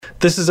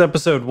This is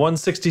episode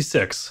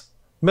 166,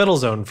 Metal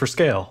Zone for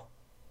Scale.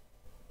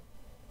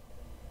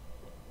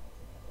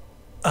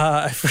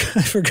 I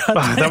forgot.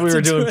 I thought we were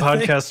doing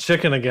podcast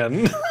chicken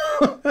again.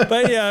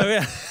 But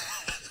yeah.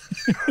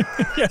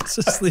 Yeah, it's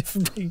just leave a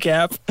big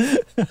gap.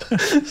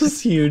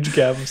 This huge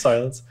gap of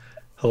silence.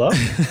 Hello,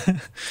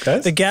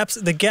 guys.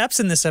 The gaps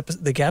in this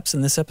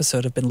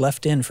episode have been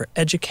left in for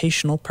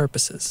educational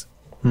purposes.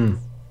 On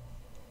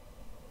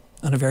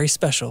a very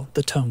special,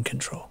 the tone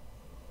control.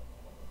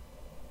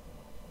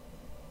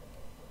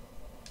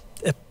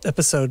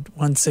 Episode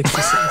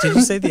 166. Did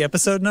you say the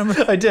episode number?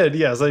 I did.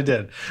 Yes, I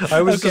did.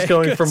 I was just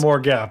going for more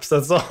gaps.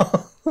 That's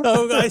all.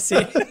 Oh, I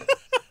see.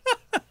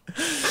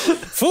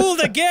 Fooled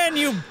again,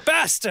 you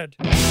bastard!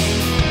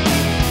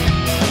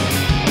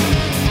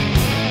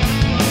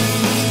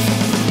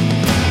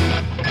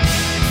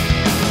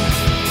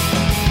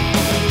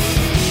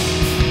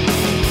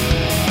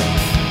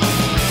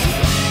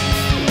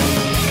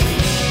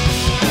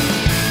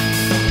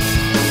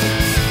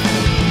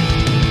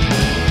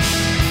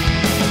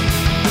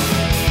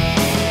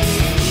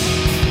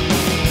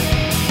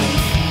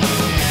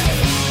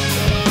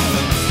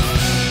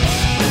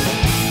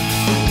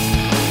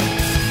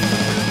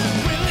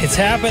 It's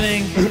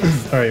happening.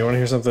 All right, you want to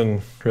hear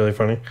something really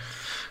funny?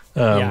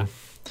 Yeah.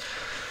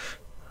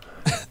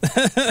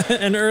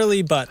 An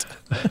early butt.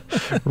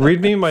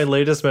 Read me my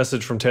latest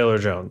message from Taylor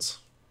Jones.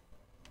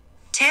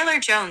 Taylor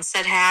Jones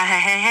said,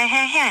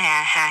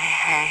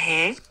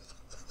 hey.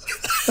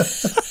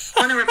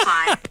 Want to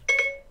reply?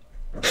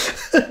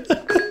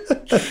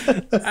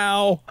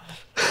 Ow.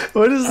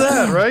 What is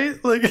that,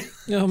 right? Like,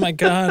 Oh my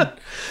God.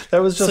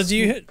 that was just. So do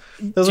you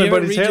my ever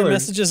buddy read Taylor. your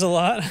messages a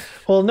lot?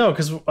 Well, no,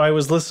 because I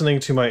was listening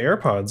to my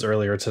AirPods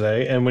earlier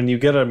today, and when you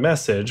get a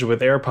message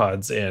with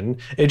AirPods in,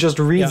 it just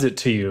reads it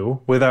to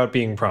you without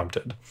being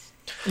prompted.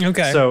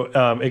 Okay. So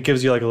it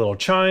gives you like a little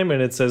chime,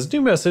 and it says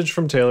 "new message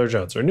from Taylor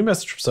Jones" or "new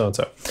message from so and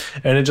so,"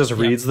 and it just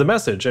reads the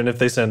message. And if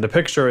they send a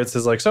picture, it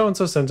says like "so and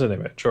so sent an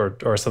image"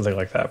 or something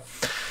like that.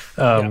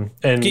 And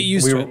get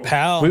used to it,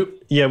 pal. We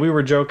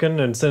were joking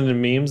and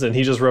sending memes, and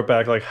he just wrote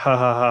back like "ha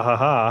ha ha ha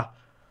ha,"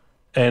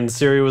 and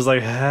Siri was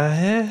like "ha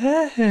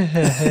ha ha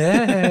ha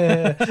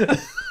ha."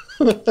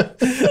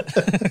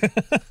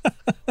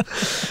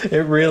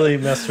 It really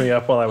messed me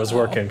up while I was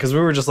working because we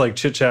were just like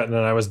chit chatting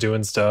and I was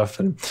doing stuff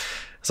and.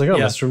 It's like,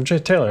 message from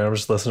Taylor. And I'm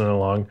just listening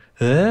along.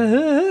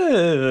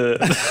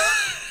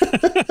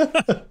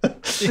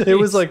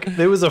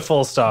 It was a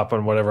full stop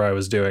on whatever I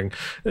was doing.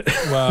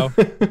 Wow.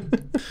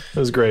 It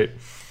was great.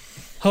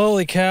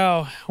 Holy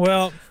cow.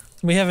 Well,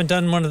 we haven't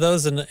done one of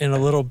those in a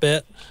little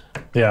bit.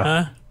 Yeah.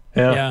 Huh?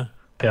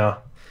 Yeah.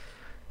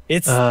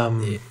 It's,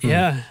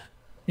 yeah.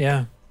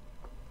 I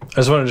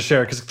just wanted to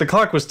share because the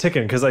clock was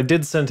ticking because I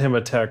did send him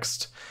a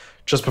text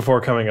just before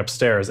coming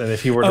upstairs. And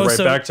if he were to write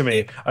back to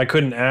me, I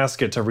couldn't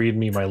ask it to read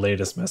me my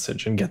latest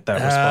message and get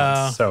that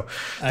response. So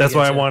that's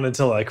why I wanted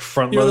to like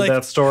front load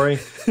that story.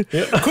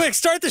 Quick,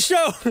 start the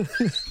show.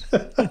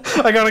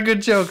 I got a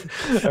good joke.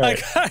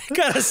 Right. I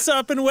got a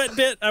sopping wet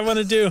bit I want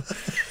to do.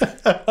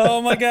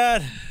 Oh my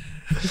God.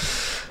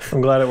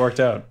 I'm glad it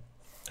worked out.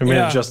 I made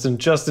it just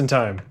in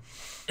time.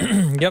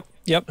 Yep.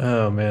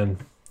 Oh man.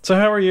 So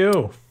how are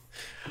you?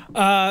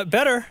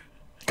 Better.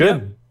 Good.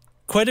 Yep.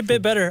 Quite a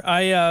bit better.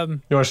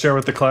 You want to share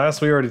with the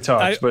class? We already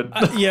talked, but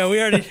we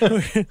already.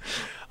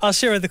 I'll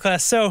share with the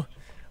class. So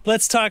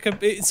let's talk.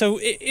 So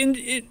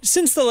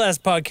since the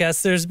last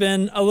podcast, there's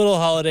been a little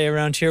holiday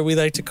around here we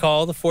like to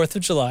call the 4th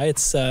of July.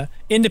 It's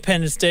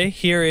Independence Day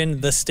here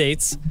in the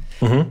States,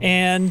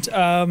 and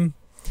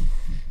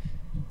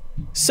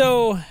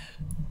so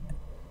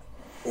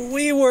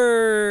we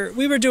were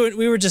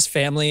just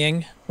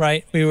familying,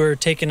 right? We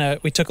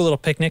took a little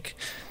picnic.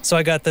 So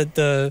I got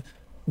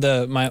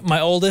my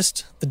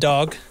oldest, the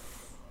dog,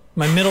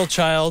 my middle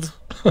child,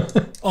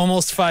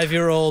 almost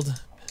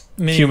 5-year-old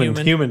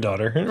human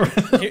daughter,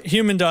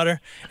 human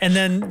daughter, and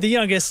then the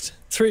youngest,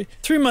 3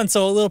 months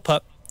old, little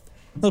pup.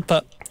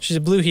 She's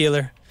a blue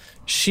heeler.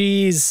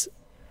 She's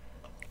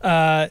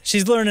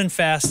learning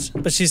fast,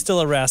 but she's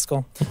still a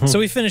rascal. So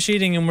we finish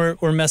eating and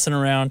we're messing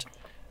around,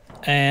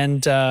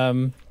 and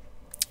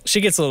she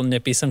gets a little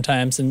nippy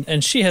sometimes,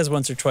 and she has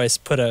once or twice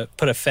put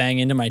a fang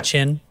into my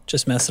chin,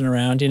 just messing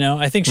around,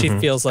 I think she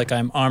feels like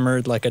I'm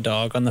armored like a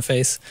dog on the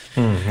face.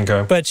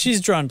 Okay. But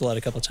she's drawn blood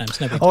a couple of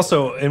times.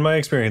 Also, in my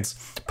experience,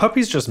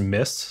 puppies just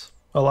miss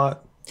a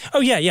lot. Oh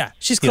yeah.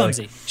 She's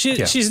clumsy.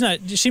 She's not.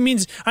 She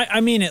means.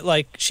 I mean it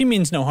like she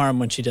means no harm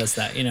when she does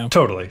that.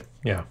 Totally.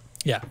 Yeah.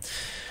 Yeah.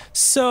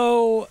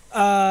 So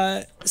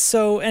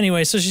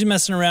anyway, so she's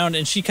messing around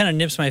and she kind of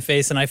nips my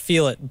face and I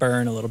feel it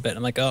burn a little bit.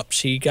 I'm like, oh,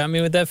 she got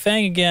me with that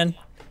fang again.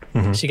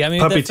 She got me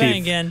with that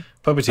fang again.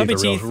 Puppy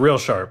teeth are real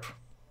sharp.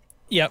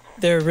 Yep,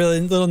 they're really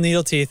little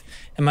needle teeth.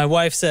 And my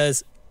wife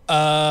says,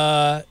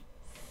 I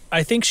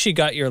think she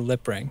got your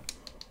lip ring.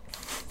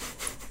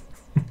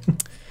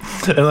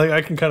 And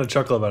I can kind of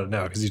chuckle about it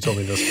now because you told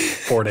me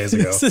this 4 days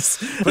ago.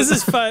 This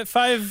is five.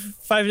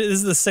 This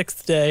is the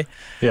 6th day.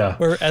 Yeah.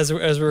 As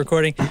we're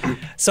recording.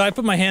 So I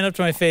put my hand up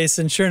to my face,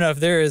 and sure enough,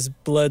 there is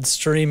blood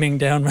streaming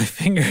down my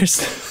fingers.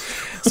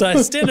 So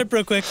I stand up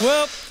real quick.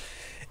 Well,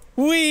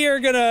 we're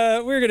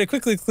gonna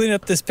quickly clean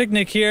up this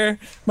picnic here.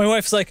 My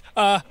wife's like,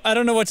 I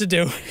don't know what to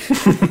do.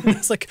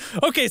 It's like,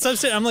 okay, so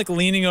I'm like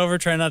leaning over,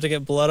 trying not to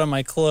get blood on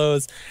my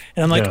clothes,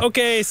 and I'm like,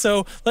 okay,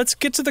 so let's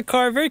get to the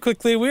car very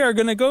quickly. We are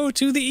gonna go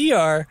to the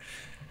ER.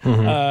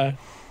 Mm-hmm.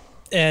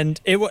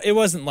 And it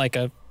wasn't like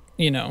a,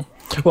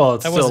 Well,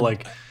 it's still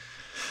like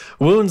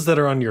wounds that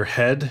are on your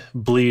head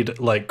bleed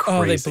like crazy.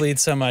 Oh, they bleed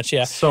so much.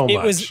 Yeah, so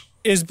much.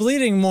 It was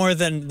bleeding more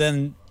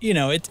than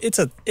it's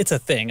a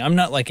thing. I'm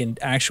not like in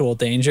actual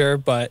danger,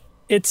 but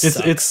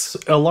it's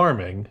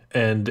alarming,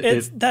 and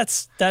that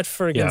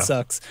friggin'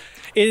 sucks.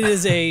 It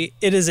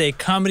is a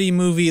comedy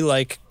movie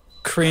like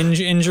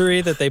cringe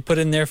injury that they put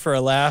in there for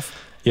a laugh.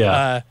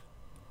 Yeah,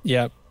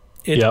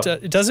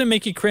 It doesn't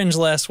make you cringe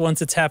less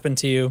once it's happened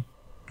to you.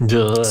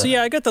 Duh. So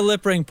yeah, I got the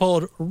lip ring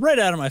pulled right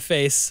out of my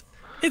face.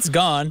 It's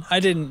gone. I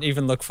didn't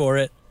even look for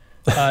it.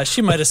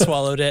 She might have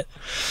swallowed it.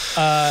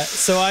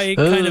 So I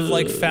kind of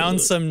like found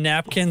some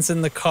napkins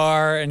in the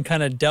car and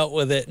kind of dealt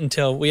with it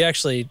until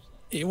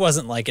it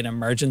wasn't like an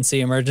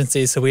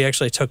emergency. So we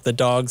actually took the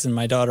dogs and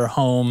my daughter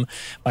home.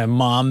 My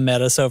mom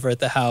met us over at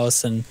the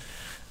house, and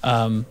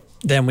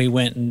then we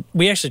went and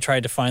we actually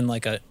tried to find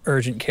like a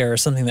urgent care or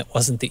something that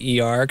wasn't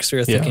the ER, because we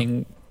were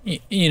thinking,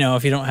 if you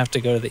don't have to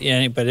go to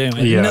the, but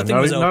anyway, nothing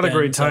was open. Not a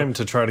great time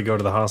to try to go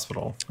to the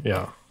hospital.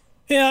 Yeah.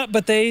 Yeah,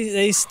 but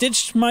they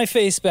stitched my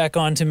face back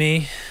onto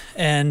me,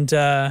 and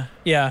and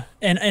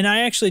I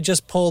actually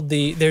just pulled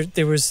they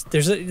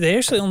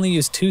actually only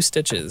used 2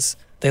 stitches.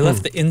 They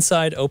left the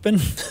inside open.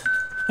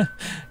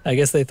 I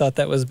guess they thought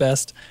that was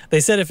best.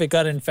 They said if it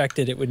got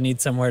infected, it would need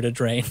somewhere to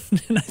drain,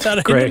 and I thought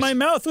into my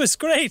mouth was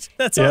great.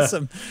 That's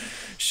awesome.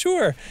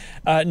 Sure.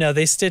 No,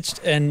 they stitched,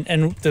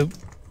 and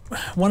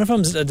one of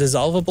them's a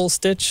dissolvable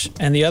stitch,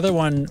 and the other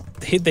one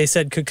they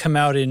said could come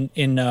out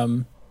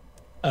in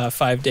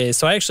 5 days.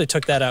 So I actually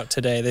took that out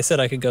today. They said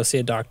I could go see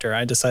a doctor.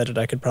 I decided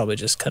I could probably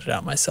just cut it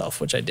out myself,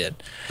 which I did.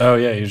 Oh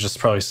yeah, you just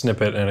probably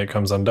snip it and it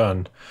comes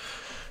undone.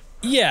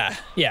 Yeah.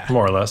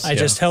 More or less. I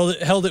just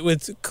held it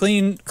with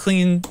clean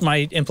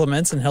my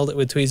implements and held it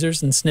with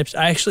tweezers and snipped.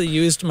 I actually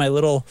used my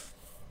little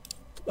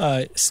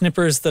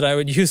snippers that I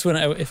would use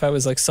if I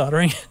was like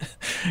soldering,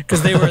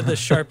 because they were the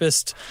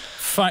sharpest,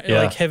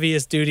 like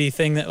heaviest duty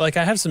thing that, like,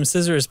 I have some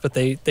scissors, but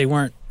they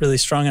weren't really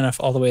strong enough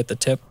all the way at the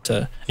tip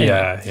to.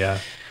 Anyway. Yeah.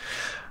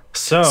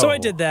 So I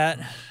did that.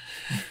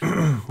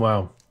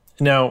 Wow.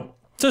 Now.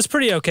 So it's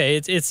pretty okay.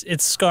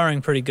 It's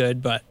scarring pretty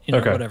good, but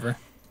whatever.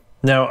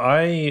 Now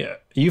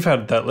you've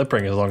had that lip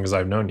ring as long as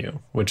I've known you,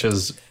 which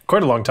is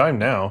quite a long time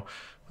now.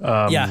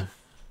 Yeah.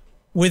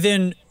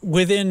 Within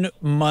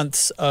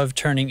months of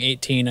turning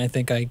 18, I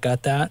think I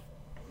got that.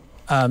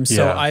 I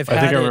think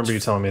I remember you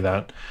telling me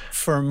that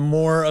for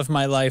more of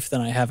my life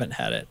than I haven't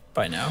had it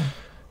by now.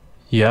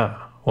 Yeah.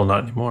 Well,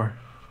 not anymore.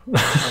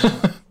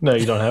 No,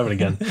 you don't have it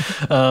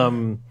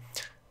again.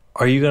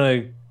 Are you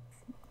going to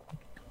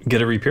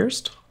get it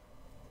re-pierced?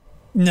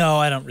 No,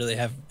 I don't really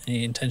have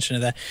any intention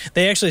of that.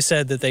 They actually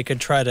said that they could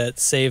try to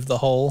save the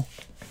hole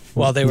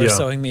while they were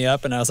sewing me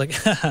up, and I was like,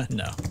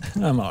 no,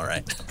 I'm all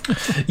right.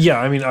 Yeah,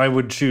 I mean, I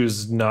would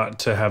choose not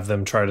to have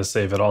them try to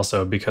save it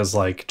also, because,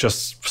 like,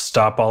 just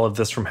stop all of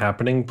this from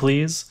happening,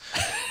 please.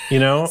 Save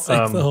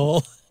the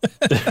hole.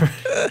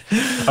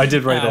 I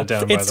did write that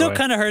down, by the way. It still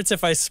kind of hurts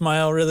if I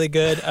smile really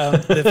good.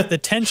 The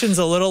tension's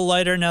a little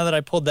lighter now that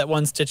I pulled that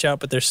one stitch out,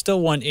 but there's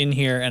still one in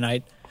here, and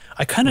I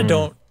kind of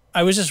don't.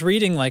 I was just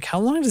reading, like, how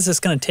long is this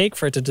going to take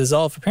for it to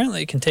dissolve?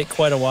 Apparently it can take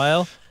quite a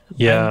while.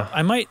 Yeah.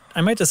 I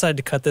might decide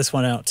to cut this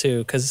one out too,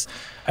 because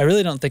I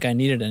really don't think I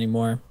need it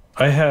anymore.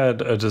 I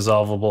had a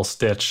dissolvable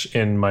stitch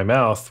in my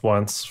mouth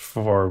once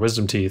for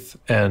wisdom teeth,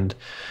 and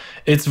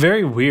it's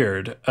very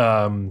weird.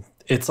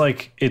 It's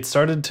like it's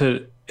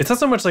not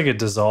so much like it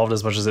dissolved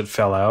as much as it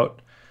fell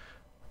out.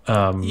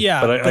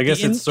 But I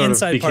guess it's sort of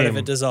inside part of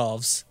it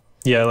dissolves.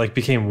 Yeah, like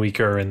became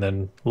weaker and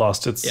then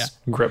lost its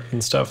grip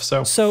and stuff.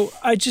 So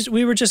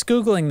we were just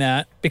Googling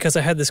that because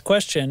I had this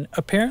question.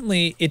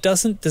 Apparently it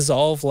doesn't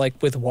dissolve like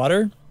with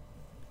water.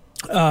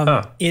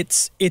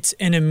 It's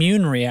an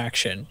immune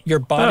reaction. Your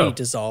body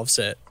dissolves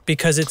it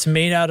because it's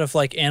made out of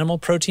like animal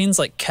proteins,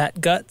 like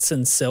cat guts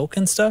and silk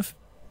and stuff.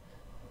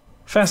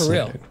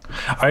 Fascinating.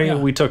 For real.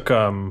 We took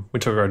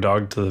our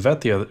dog to the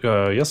vet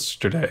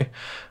yesterday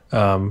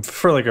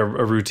for like a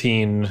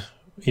routine,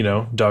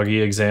 doggy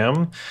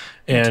exam,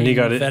 and he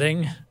got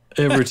vetting.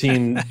 A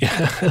routine.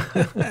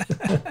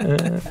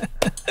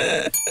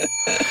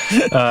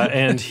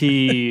 And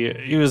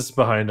he was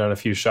behind on a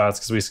few shots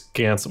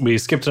because we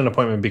skipped an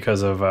appointment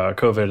because of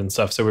COVID and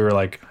stuff. So we were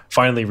like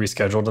finally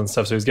rescheduled and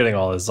stuff. So he was getting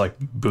all his like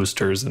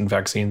boosters and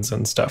vaccines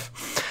and stuff.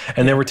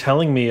 And they were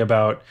telling me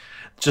about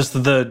just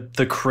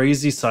the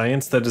crazy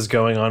science that is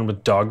going on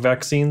with dog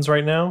vaccines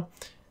right now.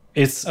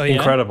 It's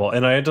incredible.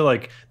 And I had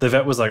to the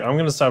vet was like, I'm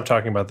going to stop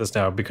talking about this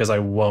now because I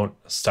won't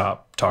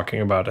stop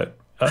talking about it.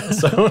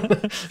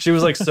 So she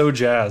was like so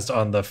jazzed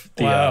on the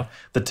Wow.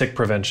 the tick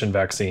prevention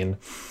vaccine.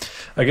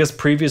 I guess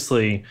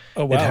previously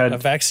Oh wow, it had a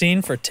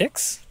vaccine for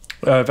ticks?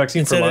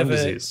 vaccine for Instead Lyme of a-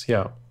 disease.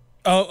 Yeah.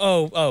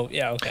 Oh,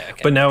 yeah, okay.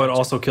 But now it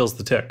also kills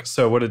the tick.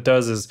 So what it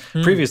does is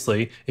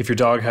previously, if your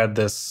dog had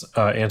this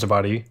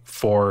antibody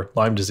for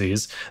Lyme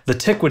disease, the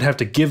tick would have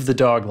to give the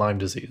dog Lyme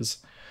disease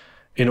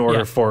in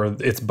order for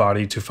its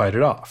body to fight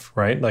it off,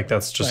 right? Like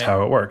that's just Right.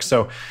 how it works.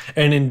 So,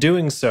 and in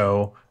doing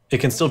so, it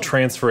can still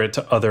transfer it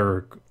to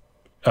other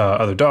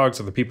dogs,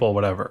 other people,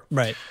 whatever.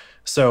 Right.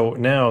 So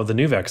now the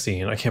new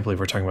vaccine, I can't believe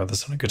we're talking about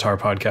this on a guitar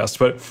podcast,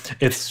 but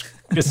it's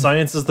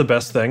science is the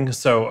best thing.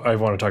 So I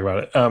want to talk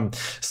about it.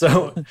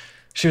 So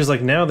she was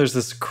like, now there's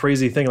this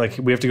crazy thing. Like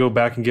we have to go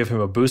back and give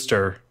him a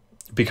booster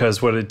because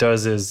what it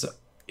does is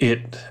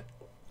it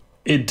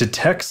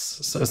detects,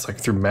 so it's like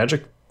through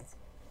magic,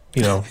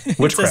 It's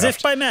witchcraft. as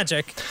if by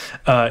magic.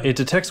 It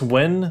detects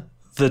when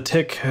the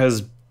tick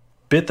has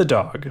bit the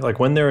dog, like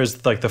when there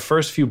is like the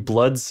first few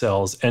blood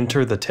cells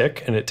enter the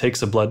tick and it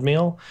takes a blood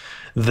meal,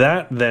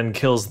 that then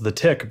kills the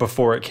tick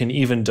before it can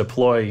even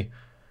deploy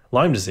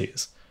Lyme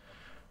disease.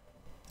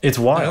 It's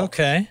wild.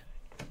 Okay.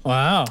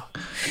 Wow.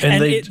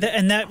 And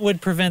And that would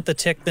prevent the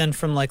tick then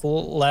from like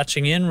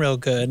latching in real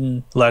good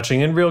and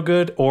latching in real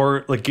good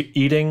or like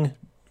eating,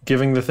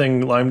 giving the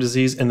thing Lyme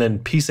disease and then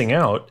piecing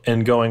out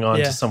and going on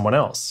Yeah. to someone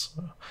else.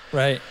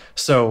 right.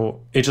 So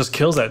it just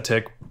kills that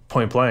tick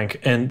point blank.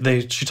 And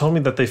she told me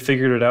that they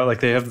figured it out. Like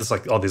they have this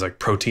like all these like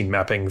protein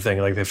mapping thing.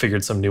 Like they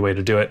figured some new way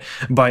to do it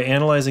by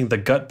analyzing the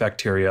gut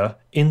bacteria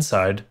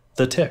inside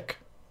the tick.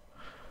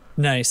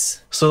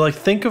 Nice. So like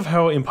think of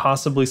how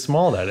impossibly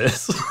small that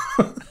is.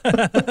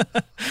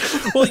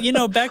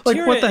 Well,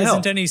 bacteria what the hell?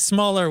 isn't any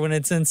smaller when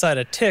it's inside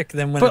a tick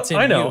than when But it's in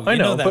I know, you. You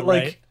know that, but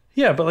like right?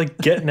 yeah, but like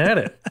getting at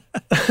it.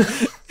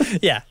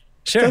 Yeah.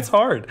 Sure. That's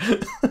hard.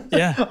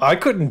 Yeah. I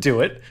couldn't do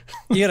it.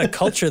 You got to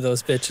culture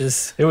those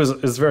bitches.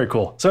 It's very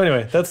cool. So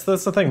anyway, that's the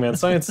thing, man.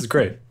 Science is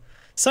great.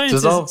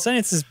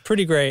 Science is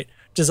pretty great.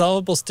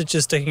 Dissolvable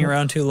stitches sticking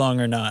around too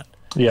long or not.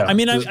 Yeah. I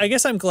mean, I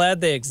guess I'm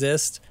glad they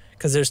exist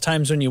because there's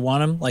times when you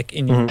want them, like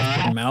in your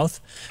mouth.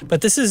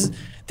 But this is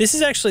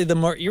actually the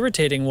more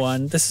irritating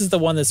one. This is the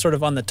one that's sort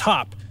of on the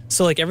top.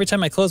 So like every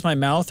time I close my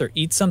mouth or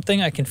eat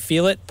something, I can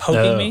feel it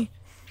poking me.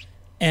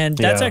 And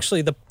that's Yeah.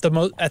 actually the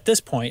most, at this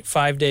point,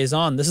 5 days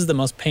on, this is the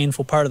most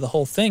painful part of the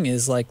whole thing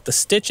is like the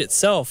stitch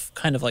itself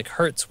kind of like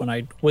hurts when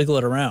I wiggle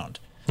it around.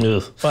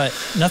 Ugh. But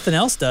nothing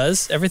else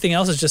does. Everything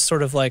else is just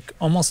sort of like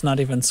almost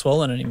not even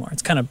swollen anymore.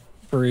 It's kind of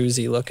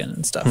bruisey looking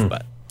and stuff.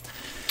 But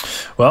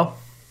Well,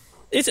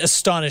 it's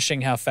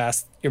astonishing how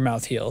fast your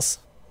mouth heals.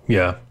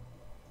 yeah.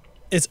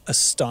 It's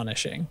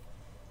astonishing.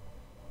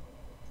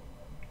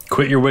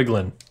 Quit your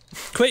wiggling.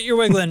 Quit your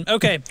wiggling.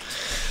 Okay.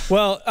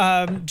 Well,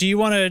 do you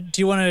want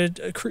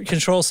to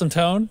control some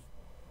tone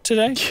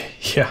today?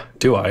 Yeah,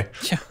 do I?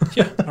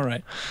 Yeah. All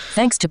right.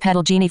 Thanks to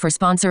Pedal Genie for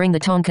sponsoring the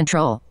tone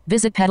control.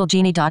 Visit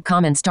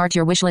pedalgenie.com and start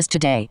your wishlist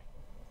today.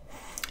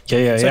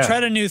 Yeah. So I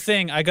tried a new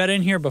thing. I got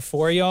in here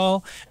before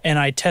y'all and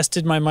I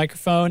tested my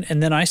microphone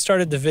and then I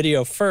started the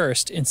video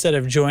first instead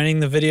of joining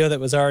the video that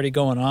was already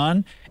going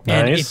on.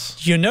 And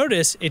Nice. you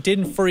notice it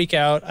didn't freak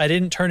out. I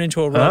didn't turn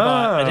into a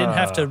robot. I didn't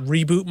have to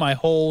reboot my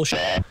whole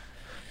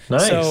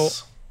Nice. So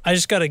I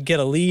just got to get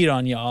a lead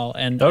on y'all,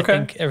 and Okay. I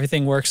think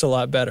everything works a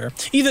lot better.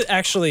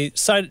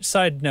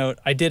 Side note,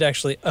 I did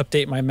actually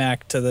update my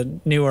Mac to the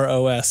newer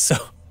OS, so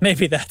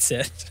maybe that's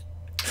it.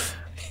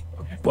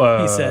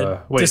 He said,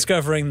 wait,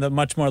 discovering the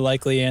much more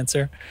likely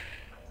answer.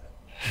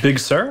 Big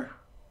Sur?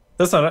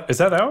 That's not. Is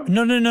that out?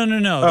 No.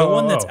 The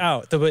one that's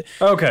out. The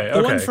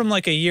Okay. one from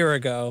like a year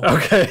ago.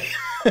 Okay.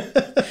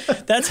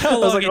 That's how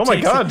long I was like, it oh my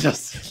takes. god,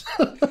 just.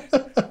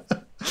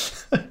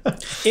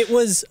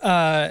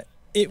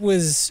 It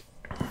was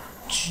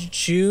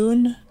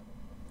June,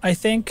 I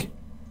think.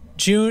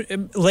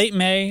 Late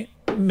May,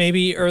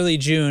 maybe early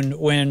June,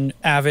 when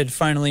Avid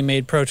finally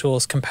made Pro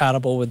Tools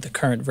compatible with the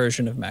current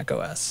version of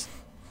macOS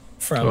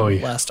from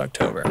last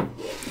October.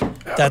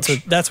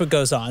 That's what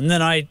goes on. And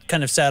then I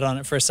kind of sat on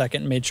it for a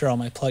second and made sure all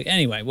my plug.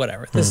 Anyway,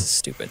 whatever. This is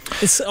stupid.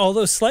 It's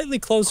although slightly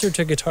closer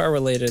to guitar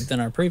related than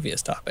our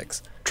previous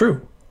topics.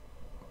 True.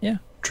 Yeah.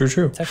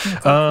 True.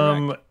 Technically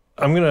correct.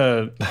 I'm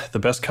the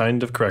best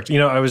kind of correct.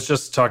 I was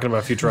just talking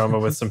about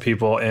Futurama with some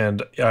people,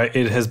 and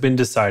it has been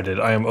decided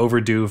I am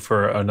overdue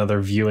for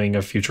another viewing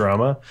of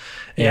Futurama,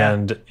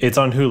 and it's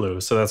on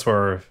Hulu. So that's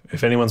where,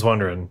 if anyone's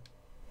wondering,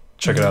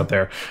 check it out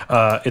there.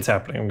 It's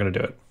happening. I'm going to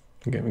do it.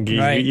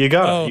 Right. You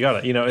got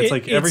it. It's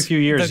like every few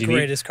years the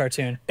greatest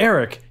cartoon.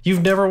 Eric,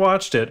 you've never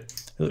watched it.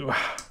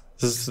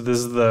 This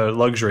is the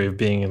luxury of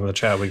being in the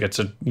chat. We get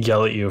to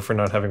yell at you for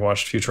not having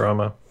watched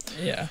Futurama.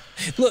 Yeah.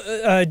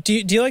 Look, do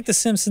you like The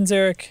Simpsons,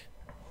 Eric?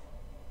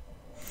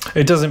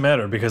 It doesn't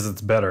matter because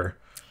it's better.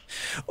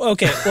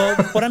 Okay, well,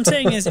 what I'm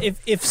saying is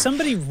if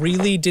somebody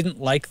really didn't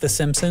like The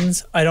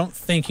Simpsons, I don't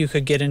think you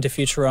could get into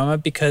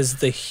Futurama because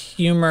the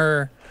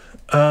humor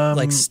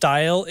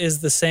style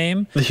is the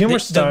same. The humor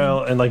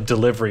style and like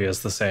delivery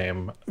is the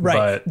same.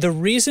 Right. But The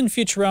reason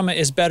Futurama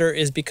is better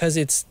is because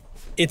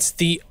it's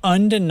the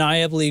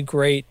undeniably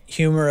great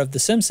humor of The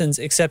Simpsons,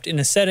 except in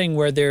a setting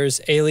where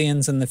there's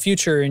aliens in the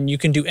future and you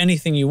can do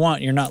anything you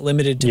want. You're not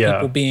limited to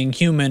people being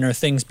human or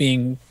things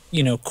being,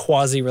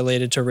 quasi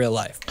related to real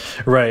life.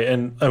 Right.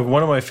 And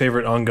one of my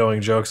favorite ongoing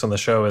jokes on the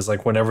show is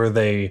like whenever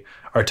they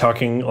are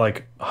talking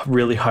like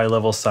really high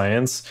level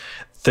science,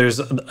 there's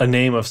a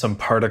name of some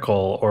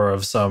particle or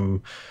of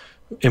some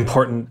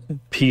important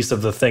piece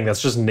of the thing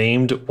that's just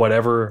named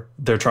whatever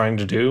they're trying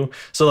to do.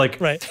 So like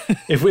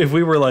if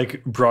we were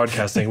like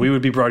broadcasting, we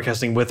would be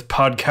broadcasting with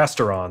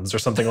podcasterons or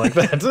something like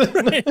that.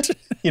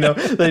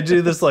 They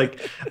do this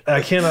like, I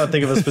cannot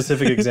think of a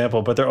specific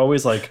example, but they're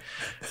always like,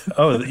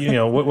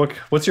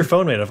 what's your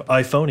phone made of?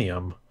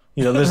 iPhonium.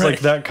 There's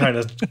like that kind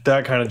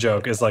of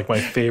joke is like my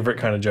favorite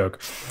kind of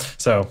joke.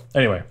 So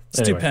anyway.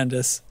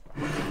 Stupendous.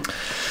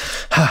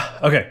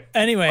 Okay.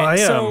 Anyway,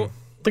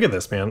 look at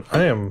this, man.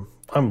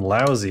 I'm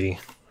lousy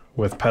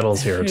with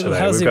pedals here today.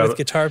 Lousy with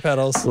guitar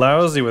pedals.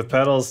 Lousy with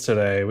pedals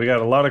today. We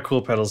got a lot of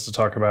cool pedals to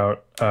talk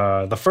about.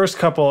 The first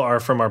couple are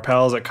from our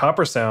pals at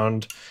Copper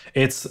Sound.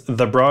 It's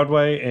the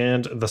Broadway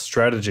and the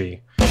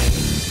Strategy.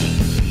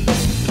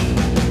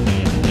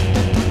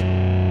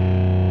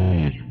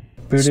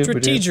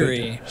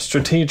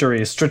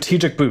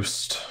 Strategic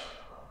Boost.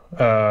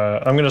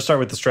 I'm going to start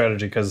with the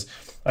Strategy because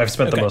I've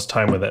spent the most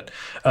time with it.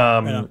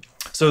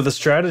 So the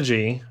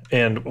Strategy,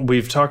 and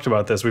we've talked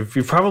about this,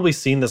 we've probably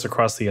seen this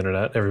across the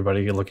internet,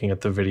 everybody looking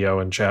at the video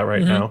and chat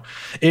right now.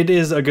 It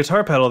is a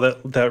guitar pedal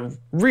that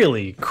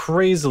really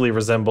crazily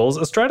resembles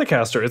a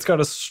Stratocaster. It's got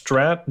a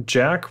Strat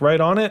jack right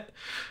on it.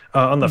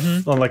 On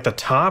like the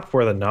top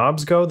where the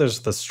knobs go, there's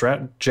the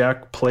Strat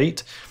jack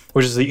plate,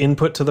 which is the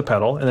input to the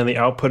pedal, and then the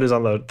output is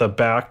on the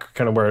back,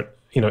 kind of where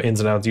ins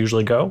and outs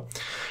usually go.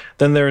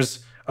 Then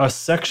there's a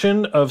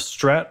section of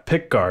Strat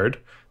pickguard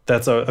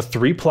that's a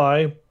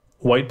 3-ply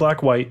white,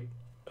 black, white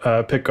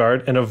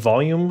pickguard and a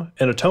volume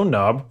and a tone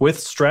knob with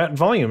Strat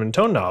volume and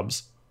tone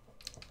knobs.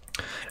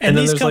 And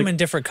these come in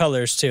different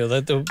colors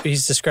too.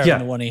 He's describing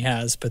the one he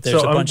has, but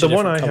there's a bunch of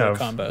different color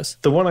combos.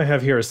 The one I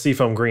have here is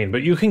Seafoam Green,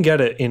 but you can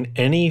get it in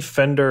any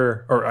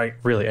Fender or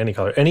really any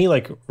color, any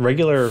like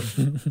regular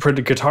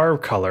guitar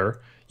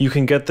color. You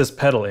can get this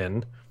pedal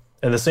in.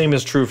 And the same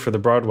is true for the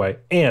Broadway.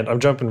 And I'm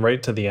jumping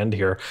right to the end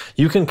here.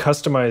 You can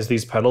customize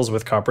these pedals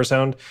with Copper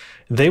Sound.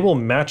 They will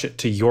match it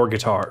to your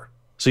guitar.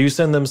 So you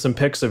send them some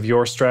pics of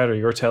your Strat or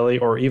your Tele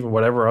or even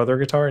whatever other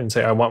guitar and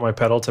say, I want my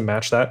pedal to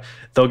match that.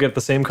 They'll get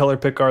the same color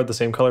pickguard, the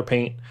same color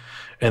paint,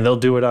 and they'll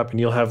do it up. And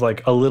you'll have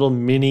like a little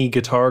mini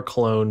guitar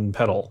clone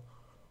pedal.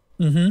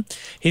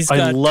 He's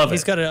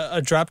got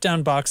a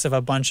drop-down box of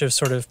a bunch of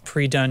sort of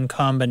pre-done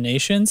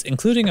combinations,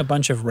 including a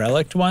bunch of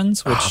relic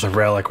ones. Which the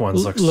relic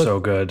ones look so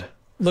good.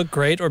 Look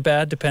great or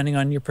bad depending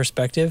on your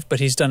perspective,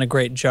 but he's done a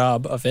great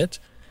job of it.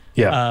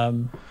 Yeah.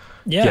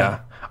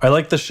 I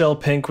like the shell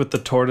pink with the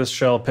tortoise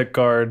shell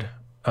pickguard.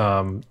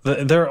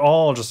 They're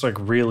all just like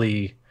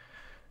really.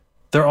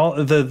 They're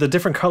all the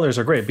different colors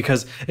are great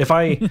because if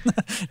I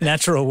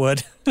natural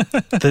wood.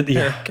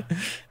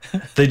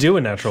 They do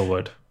a natural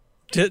wood.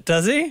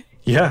 Does he?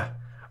 Yeah.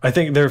 I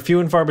think they're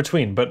few and far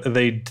between, but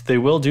they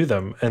will do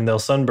them and they'll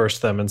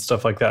sunburst them and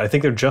stuff like that. I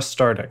think they're just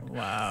starting.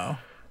 Wow.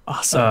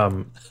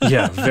 Awesome.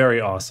 Very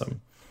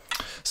awesome.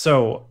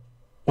 So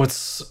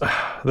what's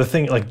the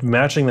thing, like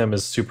matching them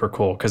is super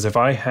cool because if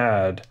I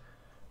had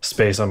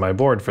space on my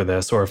board for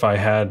this or if I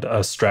had a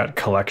Strat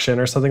collection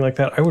or something like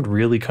that, I would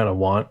really kind of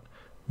want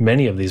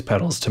many of these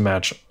pedals to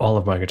match all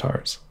of my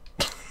guitars.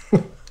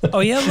 Oh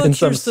yeah, look, in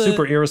some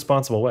super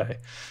irresponsible way.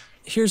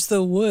 Here's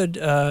the wood.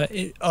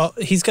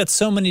 He's got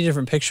so many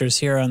different pictures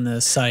here on the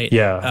site.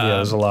 Yeah,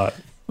 there's a lot.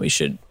 We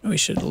should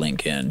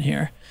link in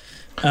here.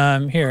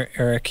 Here,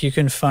 Eric, you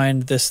can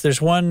find this.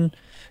 There's one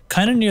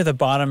kind of near the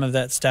bottom of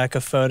that stack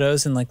of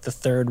photos in like the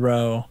third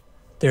row.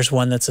 There's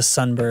one that's a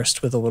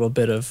sunburst with a little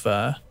bit of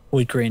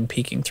wood grain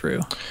peeking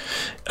through.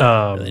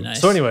 Really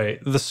nice. So anyway,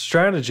 the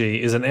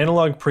Strategy is an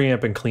analog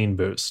preamp and clean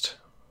boost.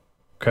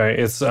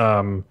 Okay, it's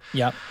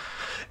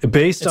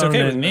based on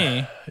with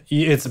me.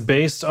 It's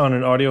based on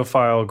an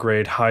audiophile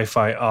grade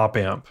hi-fi op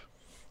amp.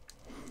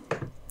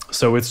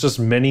 So it's just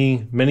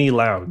many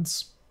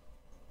louds.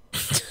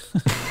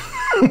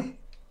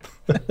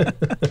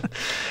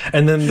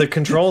 And then the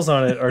controls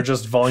on it are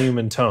just volume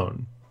and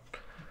tone.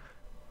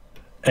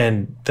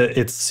 And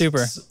it's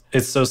super.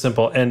 It's so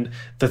simple. And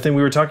the thing,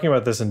 we were talking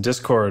about this in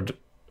Discord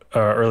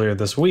earlier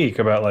this week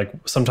about like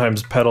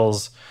sometimes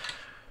pedals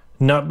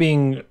not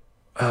being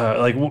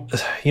like,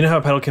 you know how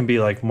a pedal can be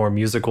like more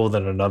musical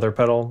than another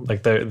pedal?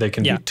 Like they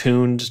can be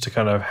tuned to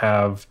kind of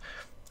have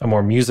a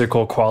more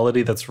musical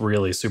quality. That's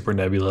really super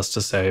nebulous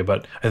to say,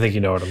 but I think you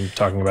know what I'm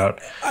talking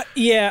about.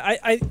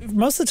 I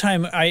most of the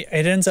time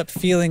it ends up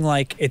feeling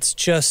like it's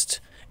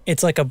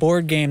like a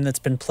board game that's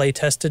been play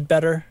tested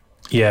better.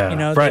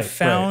 Yeah, they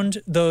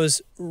found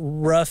those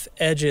rough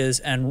edges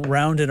and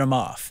rounded them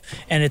off.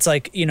 And it's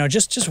like,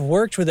 just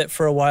worked with it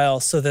for a while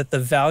so that the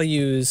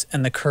values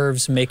and the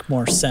curves make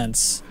more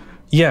sense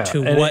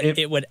to what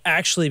it would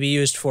actually be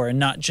used for and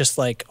not just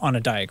like on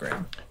a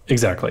diagram.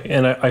 Exactly.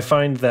 And I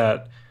find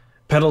that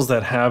pedals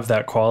that have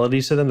that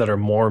quality to them, that are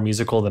more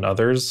musical than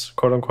others,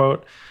 quote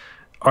unquote,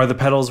 are the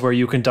pedals where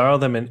you can dial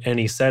them in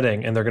any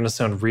setting and they're going to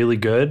sound really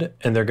good,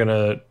 and they're going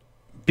to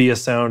be a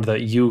sound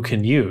that you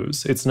can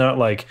use. It's not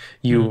like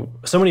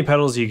so many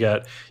pedals you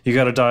got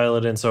to dial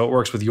it in so it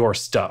works with your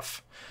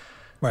stuff,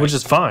 which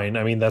is fine.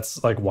 I mean,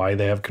 that's like why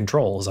they have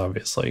controls,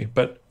 obviously.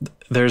 But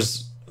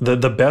there's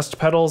the best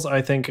pedals,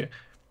 I think,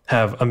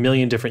 have a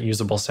million different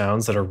usable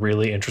sounds that are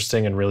really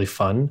interesting and really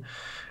fun.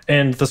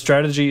 And the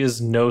Strategy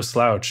is no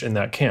slouch in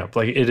that camp.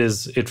 Like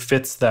it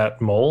fits that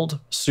mold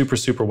super,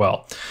 super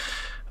well.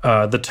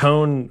 The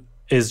tone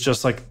is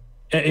just like,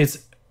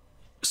 it's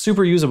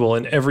super usable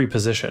in every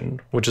position,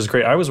 which is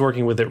great. I was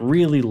working with it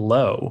really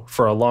low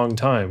for a long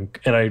time,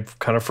 and I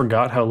kind of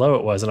forgot how low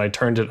it was, and I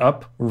turned it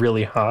up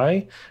really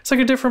high. It's like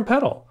a different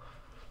pedal.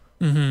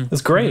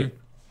 It's great.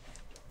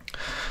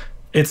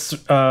 It's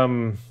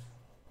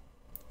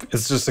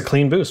just a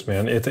clean boost,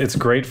 man. It's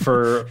great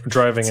for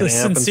driving an amp and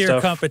stuff. It's a sincere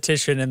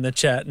competition in the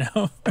chat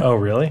now. Oh,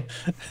 really?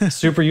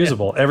 Super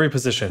usable. Every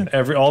position,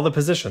 all the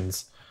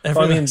positions.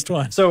 Every last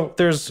one. So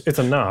it's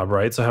a knob,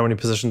 right? So how many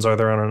positions are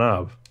there on a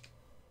knob?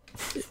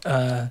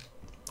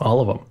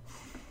 All of them.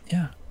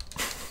 Yeah.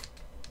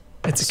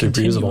 It's super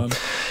usable.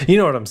 You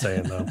know what I'm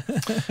saying, though.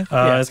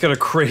 It's got a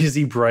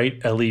crazy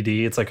bright LED.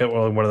 It's like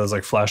one of those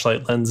like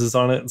flashlight lenses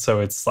on it,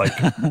 so it's like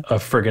a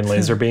friggin'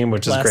 laser beam,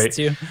 which is great.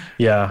 You.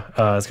 Yeah,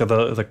 it's got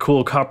the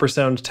cool copper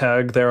sound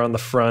tag there on the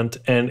front,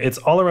 and it's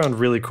all around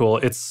really cool.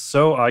 It's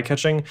so eye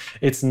catching.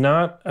 It's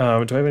not. Do I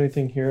have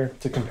anything here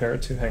to compare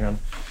it to? Hang on.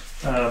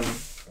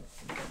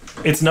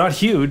 It's not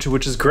huge,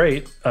 which is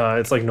great.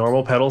 It's like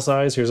normal pedal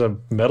size. Here's a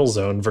Metal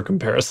Zone for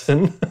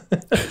comparison.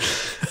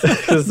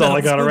 That's all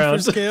I got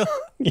around.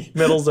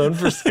 Metal Zone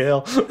for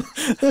scale.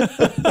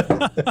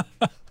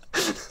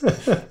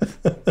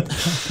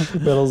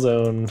 Metal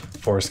Zone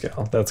for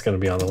scale. That's going to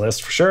be on the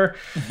list for sure.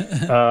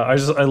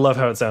 I love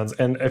how it sounds.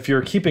 And if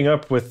you're keeping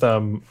up with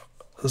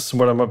this is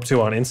what I'm up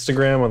to on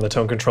Instagram, on the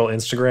Tone Control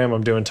Instagram,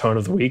 I'm doing Tone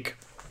of the Week.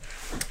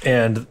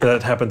 And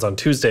that happens on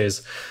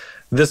Tuesdays.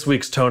 This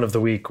week's Tone of the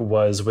Week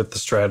was with the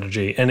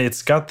Strategy, and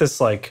it's got this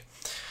like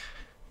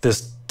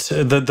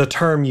the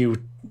term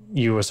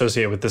you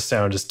associate with this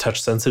sound is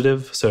touch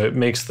sensitive, so it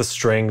makes the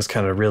strings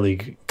kind of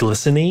really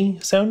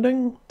glistening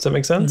sounding. Does that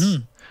make sense?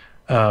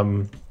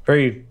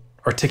 Very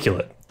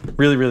articulate,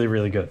 really, really,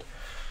 really good.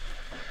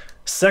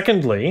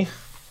 Secondly,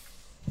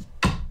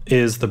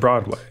 is the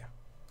Broadway.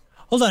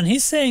 Hold on,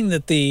 he's saying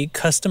that the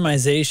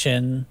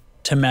customization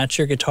to match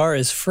your guitar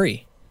is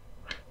free.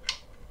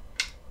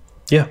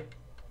 Yeah.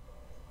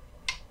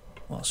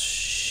 Well,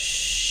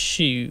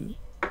 shoot.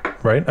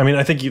 Right? I mean,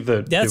 I think it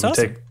would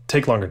awesome.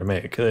 take longer to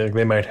make.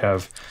 They might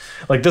have,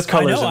 like this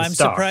color's in I'm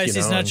stock. Surprised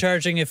he's not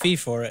charging a fee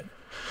for it.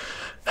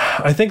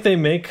 I think they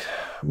make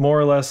more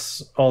or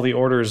less all the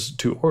orders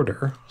to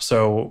order.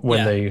 So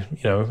when they,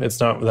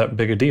 it's not that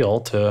big a deal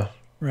to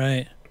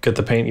get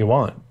the paint you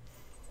want.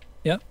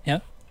 Yep.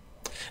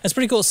 That's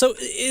pretty cool. So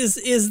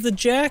is the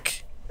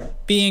jack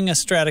being a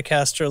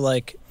Stratocaster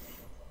like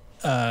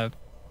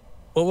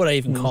what would I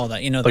even call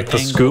that? Like the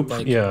scoop?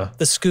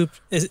 The scoop.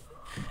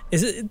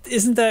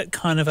 Isn't that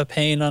kind of a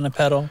pain on a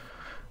pedal?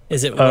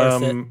 Is it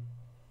worth it?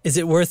 Is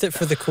it worth it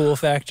for the cool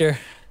factor?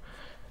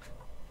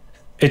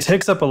 It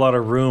takes up a lot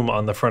of room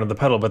on the front of the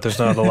pedal, but there's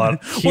not a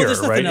lot here,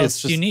 there's nothing right? else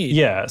it's just, you need.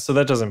 Yeah, so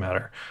that doesn't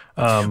matter.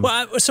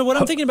 So what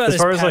I'm thinking about is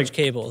patch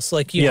cables.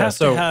 Like you have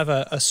to have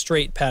a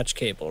straight patch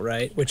cable,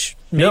 right? Which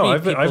maybe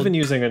I've been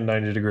using a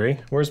 90 degree.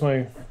 Where's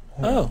my?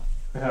 I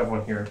have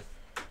one here.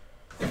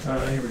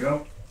 Here we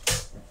go.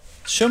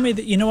 Show me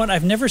that. You know what?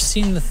 I've never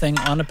seen the thing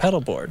on a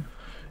pedal board.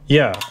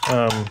 Yeah.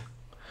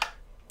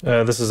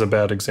 This is a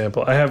bad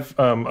example. I have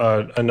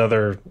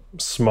another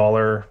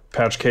smaller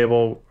patch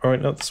cable. Oh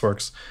wait, no, this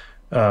works.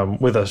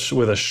 With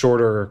a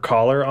shorter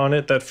collar on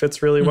it that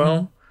fits really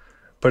well.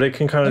 But it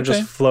can kind of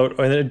just float,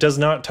 and it does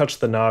not touch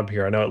the knob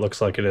here. I know it looks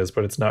like it is,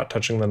 but it's not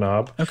touching the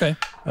knob. Okay.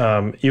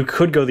 You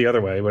could go the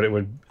other way,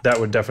 but that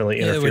would definitely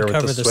interfere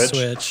with the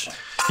switch.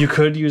 You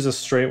could use a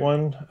straight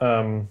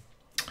one.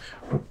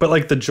 But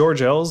like the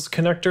George L's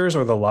connectors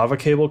or the lava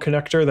cable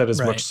connector that is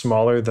much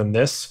smaller than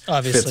this.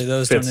 Obviously,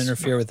 those don't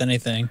interfere with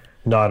anything.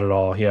 Not at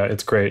all. Yeah,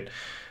 it's great.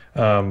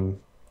 I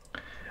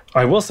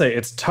will say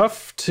it's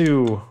tough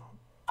to,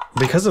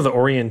 because of the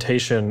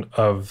orientation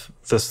of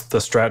the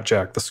Strat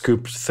Jack, the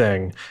scooped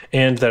thing,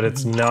 and that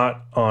it's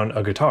not on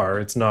a guitar.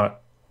 It's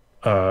not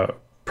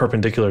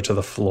perpendicular to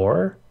the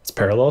floor. It's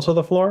parallel to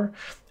the floor.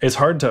 It's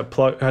hard to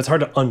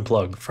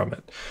unplug from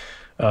it.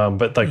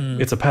 But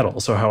it's a pedal,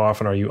 so how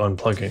often are you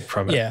unplugging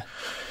from it? Yeah,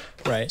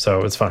 right.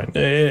 So it's fine.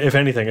 If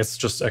anything, it's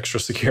just extra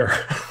secure.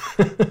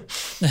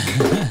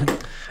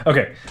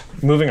 Okay,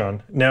 moving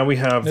on. Now we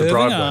have the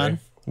Broadway,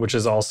 which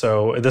is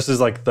also, this is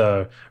like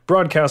the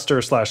broadcaster /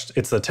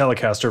 it's the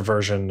Telecaster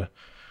version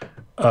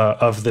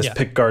of this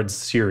pickguard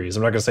series.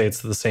 I'm not going to say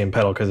it's the same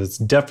pedal because it's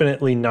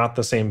definitely not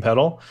the same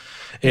pedal.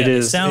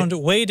 They sound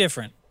way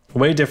different.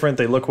 Way different.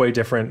 They look way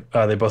different.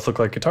 They both look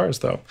like guitars,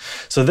 though.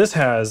 So this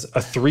has a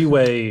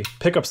 3-way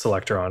pickup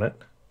selector on it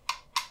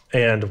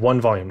and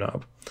one volume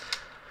knob.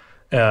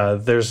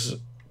 There's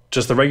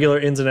just the regular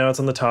ins and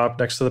outs on the top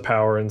next to the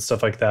power and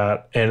stuff like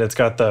that. And it's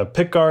got the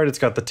pick guard, it's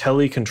got the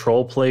tele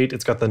control plate,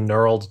 it's got the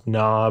knurled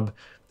knob.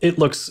 It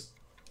looks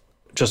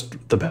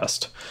just the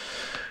best.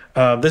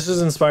 This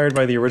is inspired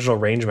by the original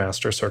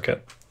Rangemaster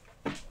circuit.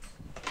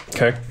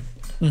 Okay.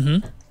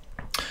 Mm-hmm.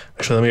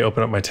 Actually, let me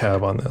open up my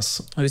tab on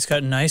this. Oh, he's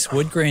got nice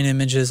wood grain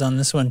images on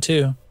this one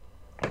too.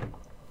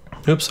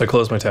 Oops, I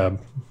closed my tab.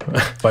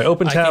 By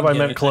open tab, I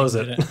meant close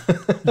it.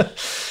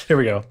 Here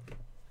we go.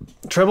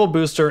 Treble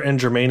booster and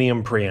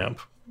germanium preamp.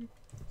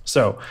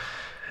 So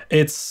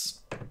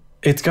it's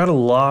got a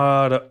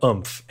lot of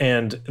oomph,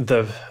 and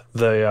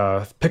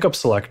the pickup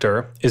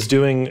selector is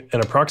doing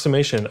an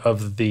approximation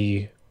of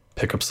the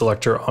pickup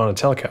selector on a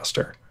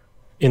Telecaster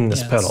in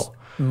this pedal.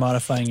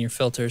 Modifying your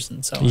filters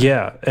and so on.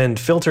 Yeah, and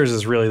filters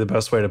is really the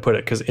best way to put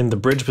it, because in the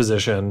bridge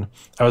position,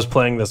 I was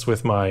playing this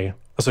with my...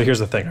 So here's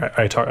the thing.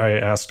 I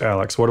asked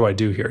Alex, what do I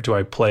do here? Do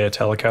I play a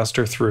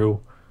Telecaster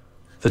through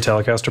the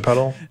Telecaster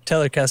pedal?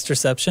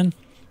 Telecasterception?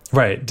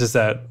 Right. Is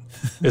that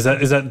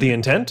the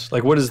intent?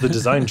 Like, what is the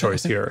design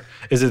choice here?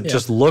 Is it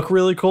just look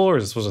really cool, or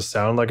is it supposed to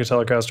sound like a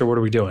Telecaster? What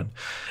are we doing?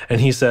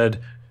 And he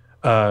said,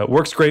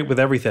 works great with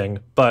everything,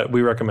 but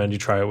we recommend you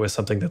try it with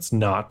something that's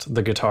not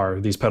the guitar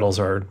these pedals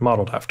are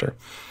modeled after.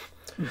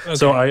 Okay.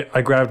 So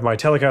I grabbed my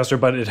Telecaster,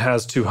 but it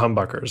has 2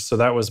 humbuckers. So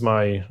that was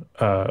my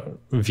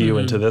view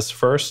into this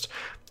first.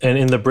 And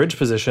in the bridge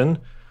position,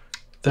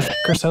 the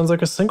fucker sounds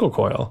like a single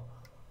coil.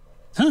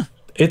 Huh.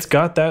 It's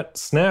got that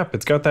snap.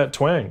 It's got that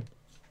twang.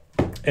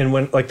 And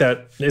when like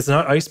that, it's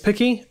not ice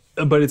picky,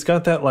 but it's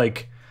got that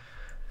like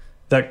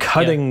that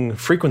cutting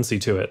frequency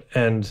to it.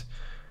 And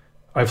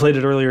I played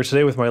it earlier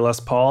today with my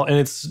Les Paul, and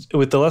it's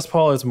with the Les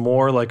Paul, it's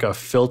more like a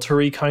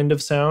filtery kind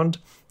of sound,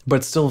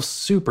 but still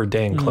super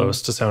dang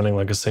close to sounding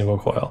like a single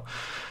coil.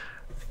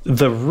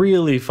 The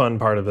really fun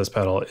part of this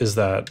pedal is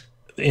that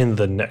in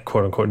the neck,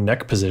 quote unquote,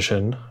 neck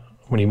position,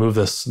 when you move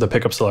the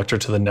pickup selector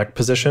to the neck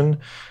position,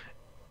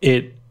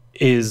 it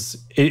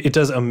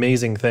does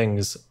amazing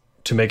things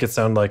to make it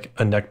sound like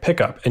a neck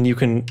pickup. And you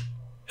can,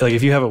 like,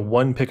 if you have a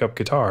 1 pickup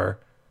guitar,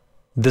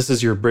 this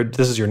is your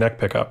neck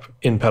pickup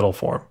in pedal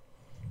form.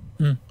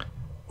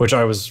 Which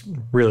I was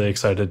really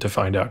excited to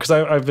find out, because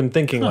I've been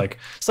thinking like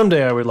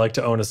someday I would like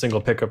to own a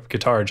single pickup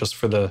guitar just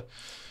for the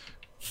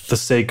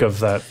sake of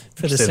that,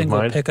 for the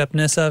single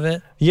pickupness of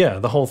it. Yeah,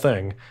 the whole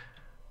thing.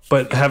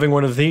 But having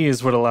one of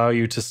these would allow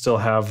you to still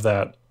have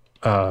that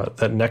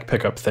neck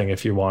pickup thing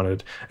if you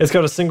wanted. It's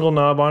got a single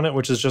knob on it,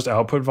 which is just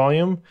output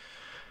volume,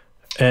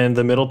 and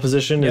the middle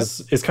position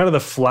is kind of the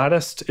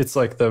flattest. It's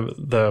like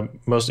the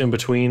most in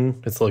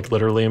between. It's like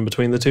literally in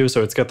between the two,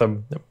 so it's got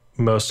the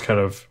most kind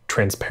of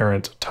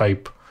transparent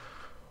type.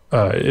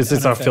 It's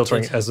not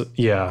filtering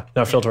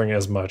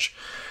as much.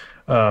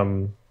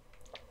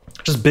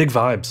 Just big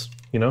vibes,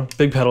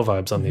 big pedal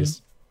vibes on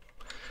these.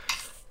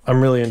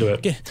 I'm really into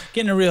it.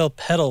 Getting a real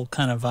pedal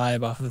kind of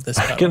vibe off of this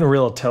pedal. Getting a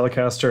real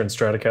Telecaster and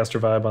Stratocaster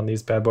vibe on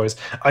these bad boys.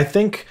 I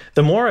think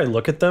the more I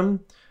look at them,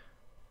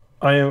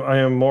 I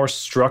am more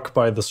struck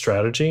by the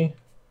strategy.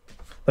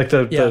 Like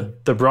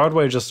the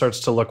Broadway just starts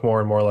to look more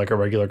and more like a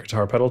regular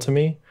guitar pedal to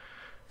me.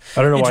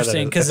 I don't know why that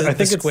is. Because of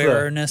the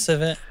squareness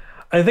of it?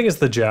 I think it's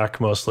the jack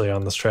mostly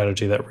on the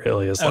strategy that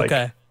really is like...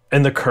 Okay.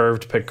 And the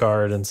curved pick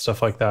guard and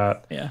stuff like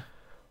that. Yeah.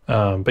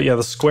 But yeah,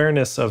 the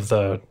squareness of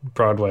the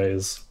Broadway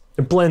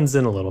it blends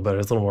in a little bit.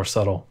 It's a little more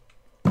subtle.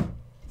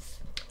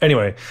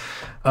 Anyway,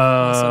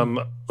 awesome.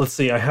 Let's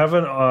see. I have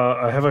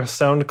a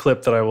sound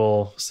clip that I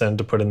will send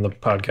to put in the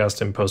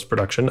podcast in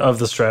post-production of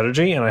the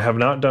strategy, and I have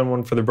not done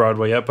one for the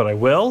Broadway yet, but I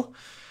will.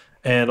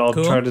 And I'll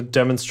try to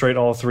demonstrate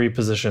all 3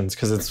 positions,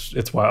 because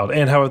it's wild.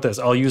 And how about this?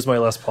 I'll use my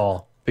Les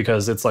Paul,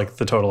 because it's like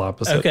the total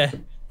opposite. Okay.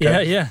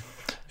 Yeah.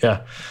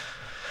 Yeah,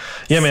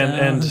 man.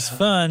 And it's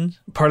fun.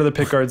 Part of the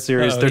pickguard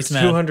series. They're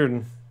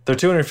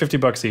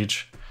 $250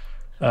 each.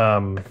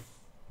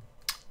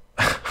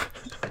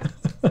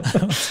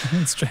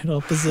 Straight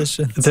all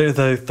positions.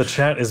 The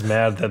chat is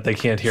mad that they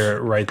can't hear it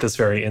right this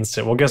very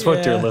instant. Well, guess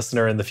what, dear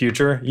listener, in the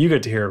future, you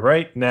get to hear it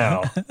right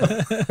now.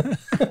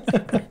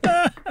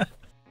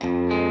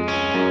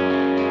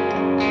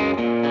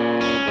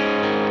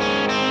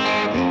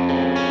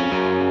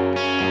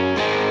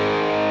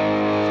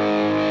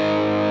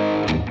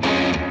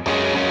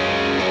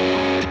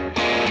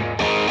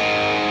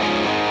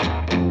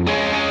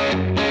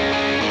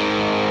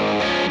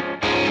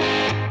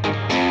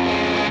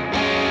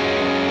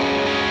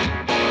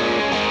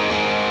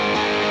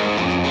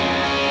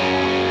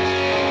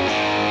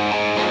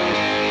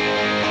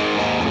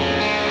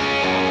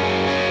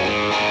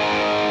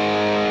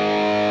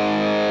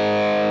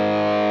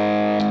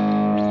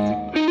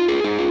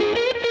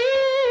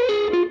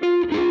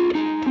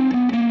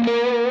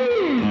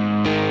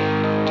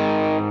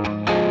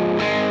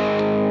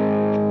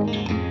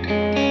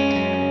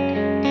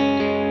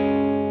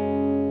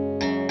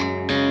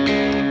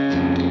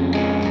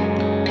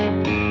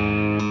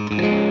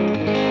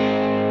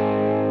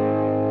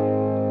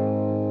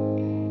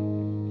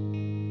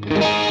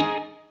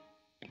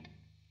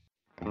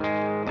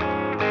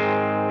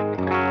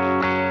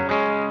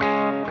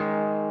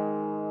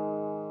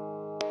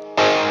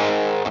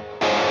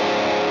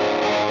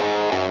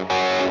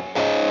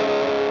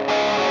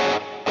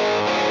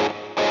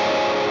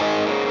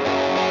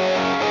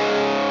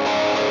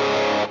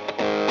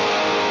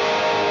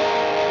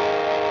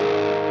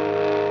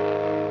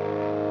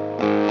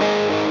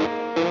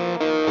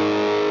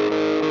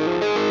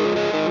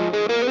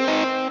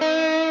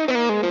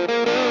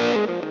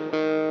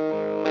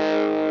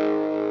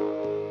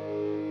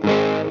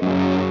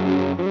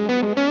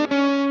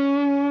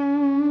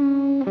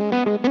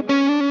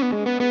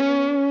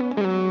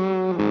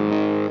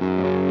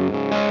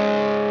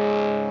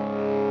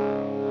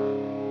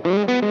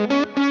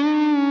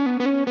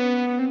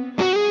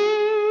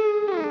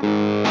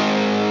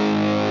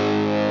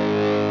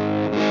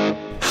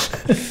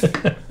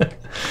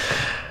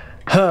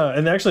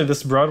 And actually,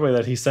 this Broadway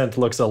that he sent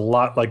looks a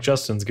lot like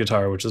Justin's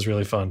guitar, which is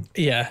really fun.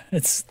 Yeah,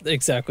 it's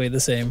exactly the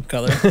same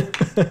color.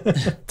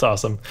 It's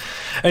awesome.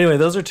 Anyway,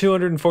 those are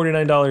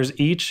 $249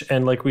 each.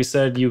 And like we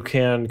said, you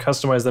can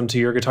customize them to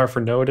your guitar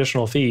for no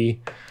additional fee.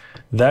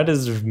 That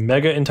is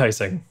mega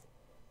enticing.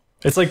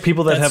 It's like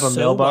people that have a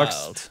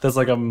mailbox wild. that's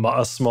like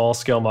a small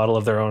scale model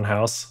of their own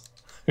house.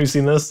 Have you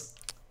seen this?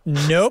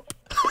 Nope.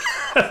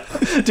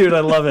 Dude,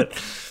 I love it.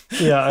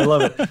 Yeah, I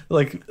love it.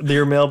 Like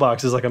your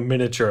mailbox is like a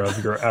miniature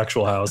of your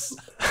actual house.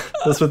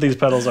 That's what these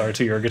pedals are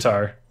to your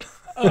guitar.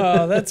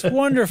 Oh, that's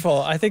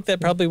wonderful. I think that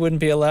probably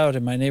wouldn't be allowed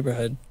in my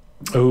neighborhood.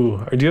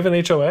 Ooh, do you have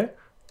an HOA?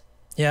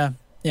 Yeah.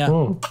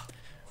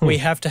 We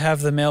have to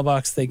have the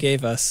mailbox they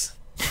gave us.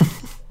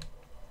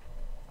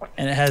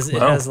 And it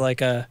has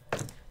like a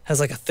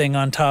thing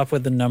on top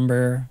with the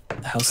number,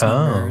 the house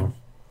number.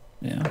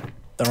 Yeah.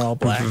 They're all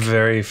black.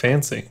 Very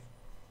fancy.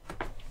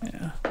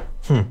 Yeah.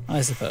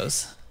 I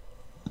suppose.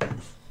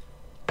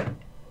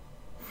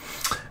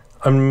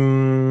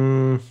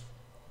 Let's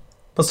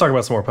talk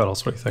about some more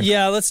pedals. What do you think?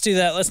 Yeah, let's do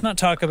that. Let's not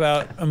talk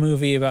about a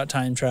movie about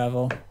time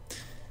travel.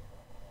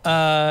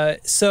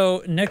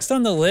 So next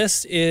on the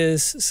list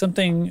is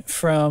something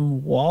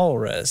from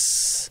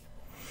Walrus.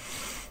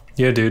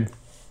 Yeah, dude.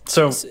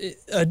 So,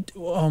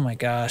 oh my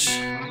gosh.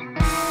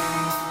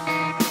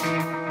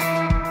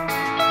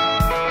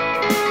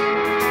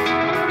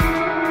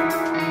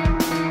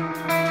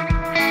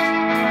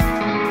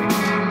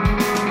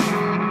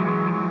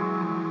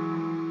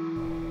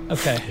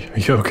 Okay. Are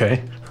you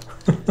okay?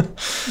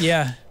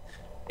 Yeah.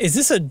 Is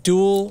this a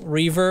dual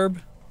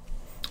reverb?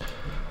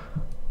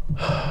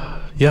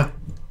 Yeah.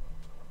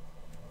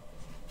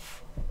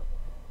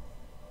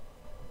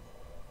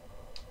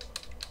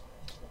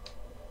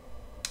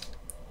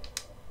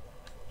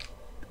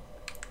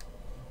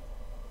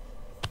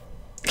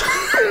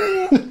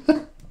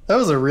 That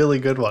was a really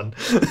good one.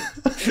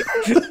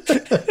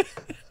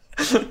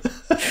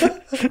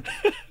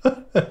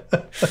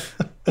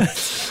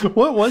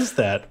 What was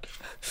that?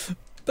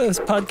 That was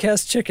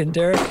Podcast Chicken,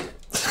 Derek.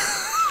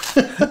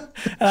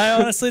 I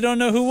honestly don't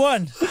know who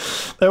won.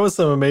 That was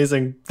some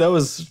amazing. That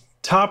was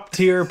top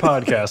tier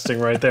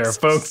podcasting right there,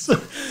 folks.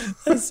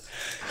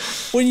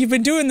 When you've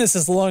been doing this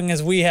as long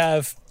as we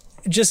have,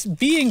 just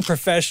being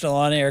professional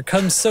on air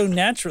comes so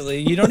naturally.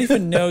 You don't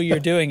even know you're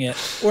doing it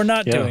or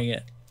not doing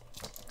it.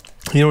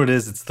 You know what it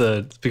is? It's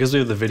because we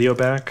have the video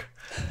back.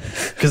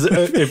 Because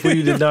if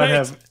we did not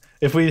have,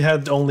 if we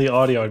had only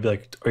audio, I'd be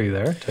like, "Are you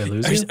there? Did I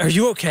lose you? Are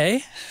you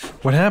okay?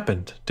 What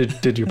happened?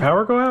 Did your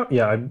power go out?"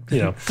 Yeah,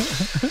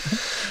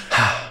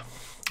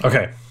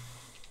 Okay.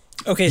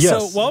 Okay, Yes.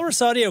 so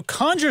Walrus Audio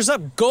conjures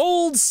up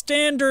gold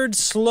standard,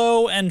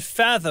 slow, and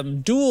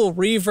fathom dual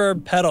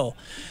reverb pedal.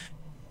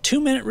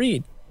 2-minute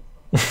read.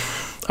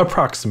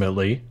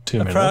 Approximately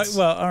 2 minutes.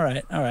 Well, all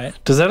right.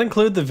 Does that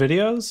include the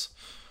videos?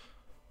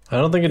 I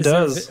don't think it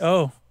does.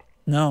 Oh,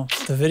 no.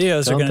 The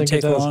videos are going to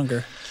take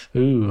longer.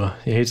 Ooh,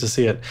 you hate to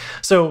see it.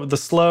 So the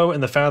slow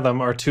and the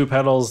fathom are two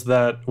pedals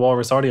that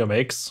Walrus Audio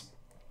makes,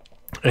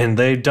 and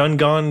they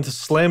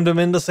slammed them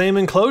in the same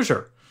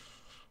enclosure.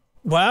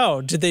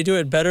 Wow. Did they do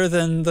it better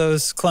than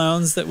those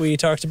clowns that we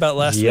talked about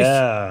last week?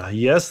 Yeah,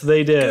 yes,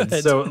 they did.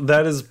 Good. So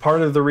that is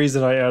part of the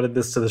reason I added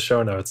this to the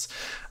show notes.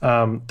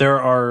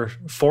 There are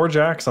 4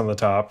 jacks on the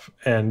top,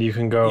 and you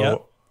can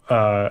go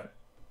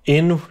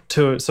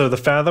so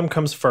the fathom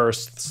comes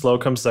first, the slow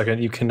comes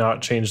second. You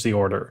cannot change the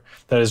order.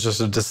 That is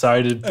just a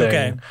decided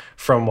thing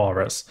from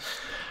Walrus.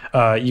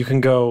 You can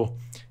go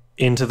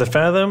into the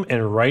fathom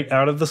and right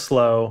out of the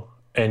slow,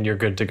 and you're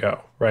good to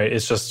go, right?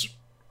 It's just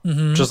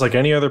like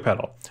any other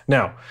pedal.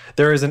 Now,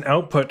 there is an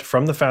output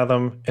from the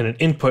fathom and an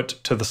input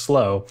to the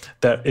slow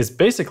that is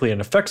basically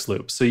an effects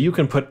loop. So you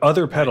can put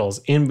other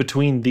pedals in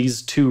between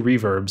these two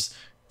reverbs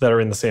that are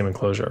in the same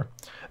enclosure.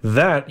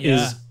 That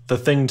is the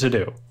thing to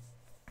do.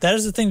 That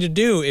is the thing to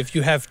do if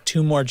you have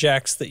 2 more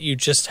jacks that you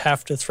just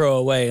have to throw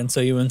away, and so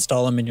you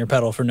install them in your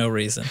pedal for no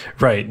reason.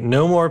 Right.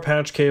 No more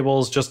patch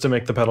cables just to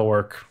make the pedal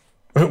work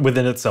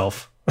within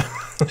itself.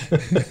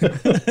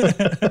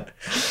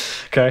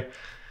 Okay.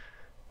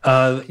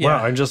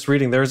 Wow, I'm just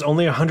reading. There's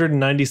only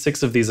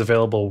 196 of these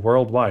available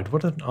worldwide.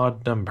 What an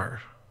odd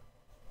number.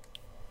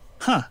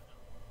 Huh.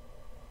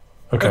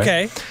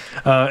 Okay.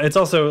 It's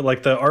also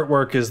like the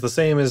artwork is the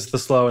same as the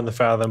slow and the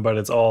fathom, but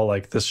it's all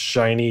like this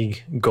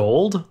shiny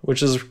gold,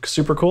 which is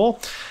super cool.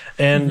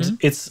 And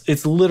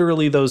it's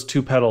literally those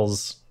 2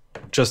 pedals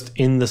just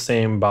in the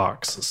same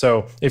box.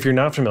 So if you're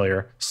not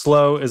familiar,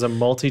 slow is a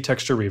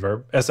multi-texture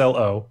reverb,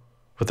 SLO,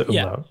 with the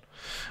umlaut.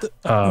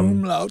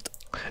 Umlaut.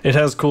 It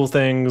has cool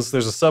things.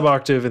 There's a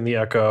sub-octave in the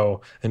echo,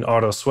 an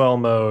auto swell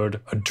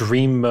mode, a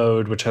dream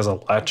mode, which has a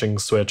latching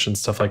switch and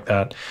stuff like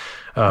that.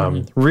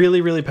 Really,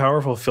 really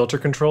powerful filter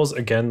controls.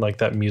 Again, like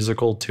that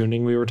musical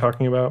tuning we were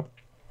talking about.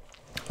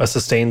 A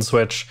sustain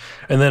switch,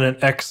 and then an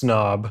X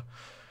knob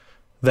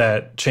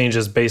that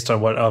changes based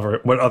on what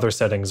other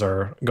settings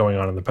are going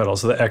on in the pedal.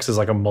 So the X is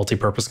like a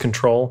multi-purpose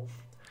control.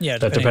 Yeah,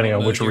 depending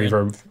on which you're in.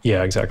 reverb.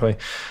 Yeah, exactly.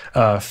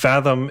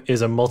 Fathom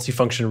is a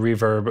multifunction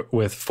reverb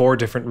with 4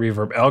 different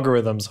reverb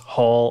algorithms: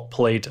 Hall,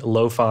 Plate,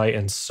 Lo-Fi,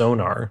 and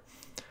Sonar.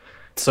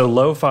 So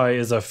Lo-Fi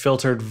is a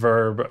filtered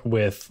verb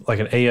with like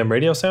an AM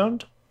radio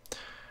sound,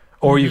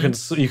 or you can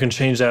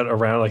change that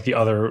around. Like the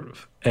other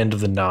end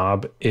of the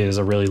knob is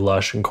a really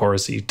lush and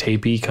chorusy,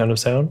 tapey kind of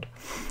sound.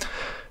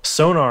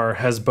 Sonar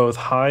has both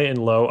high and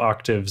low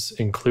octaves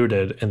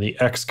included, and the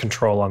X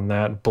control on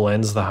that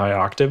blends the high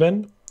octave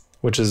in,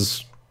 which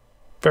is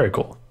very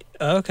cool.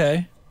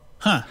 Okay.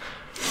 Huh.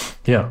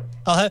 Yeah.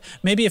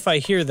 Maybe if I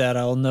hear that,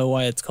 I'll know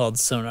why it's called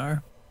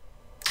Sonar.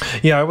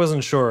 Yeah, I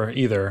wasn't sure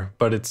either,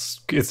 but it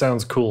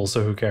sounds cool,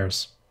 so who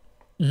cares?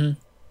 It's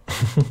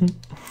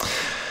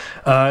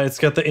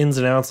got the ins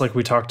and outs like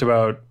we talked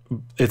about.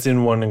 It's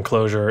in one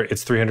enclosure.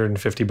 It's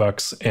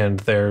 $350,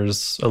 and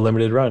there's a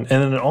limited run.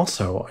 And then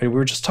also, we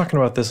were just talking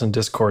about this in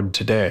Discord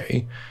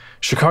today.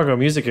 Chicago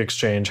Music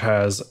Exchange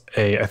has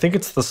I think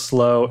it's the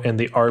Slow and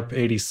the ARP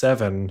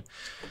 87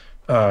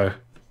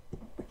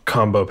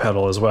 combo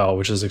pedal as well,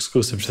 which is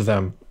exclusive to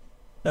them.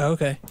 Oh,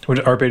 okay. Which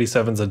ARP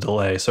 87 is a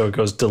delay, so it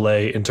goes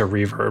delay into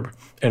reverb,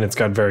 and it's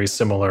got very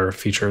similar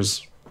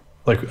features,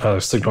 like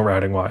signal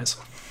routing wise.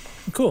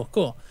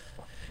 Cool.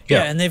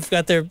 Yeah, and they've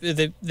got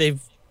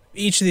they've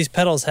each of these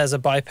pedals has a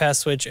bypass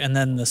switch and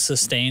then the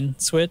sustain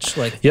switch,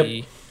 like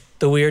the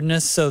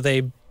weirdness. So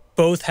they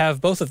both have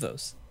both of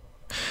those.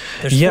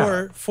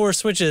 There's four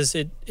switches.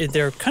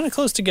 They're kind of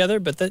close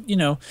together, but that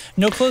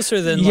no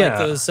closer than like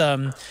those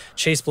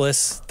Chase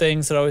Bliss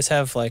things that always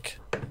have like.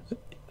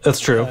 That's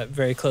true.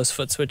 Very close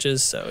foot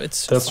switches, so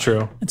that's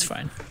true. It's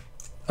fine.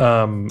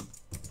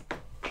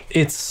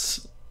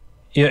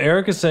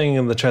 Eric is saying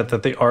in the chat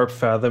that the ARP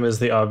Fathom is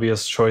the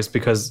obvious choice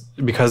because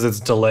it's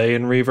delay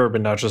and reverb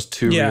and not just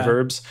 2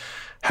 reverbs.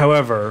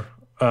 However,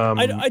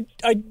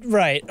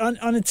 right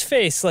on its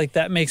face, like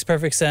that makes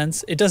perfect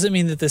sense. It doesn't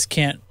mean that this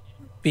can't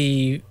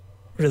be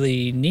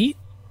really neat,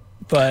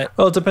 but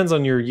it depends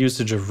on your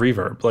usage of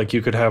reverb. Like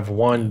you could have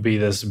one be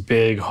this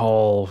big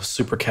hall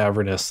super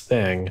cavernous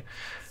thing,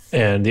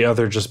 and the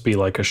other just be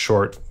like a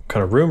short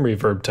kind of room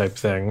reverb type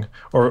thing,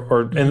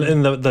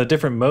 and the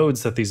different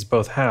modes that these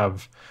both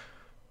have.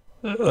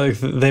 Like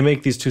they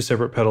make these 2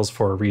 separate pedals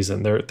for a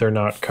reason. They're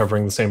not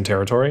covering the same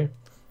territory.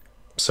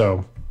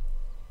 So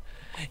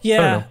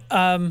yeah,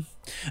 I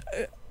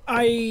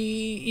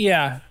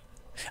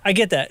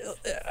get that.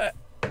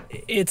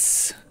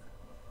 It's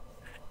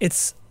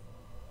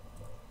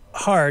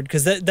hard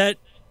because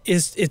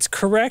it's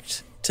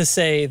correct to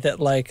say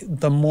that like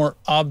the more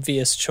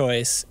obvious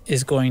choice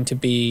is going to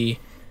be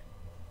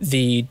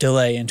the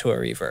delay into a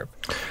reverb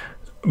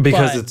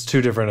because it's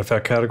 2 different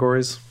effect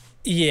categories.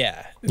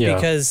 Yeah,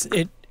 because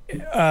it.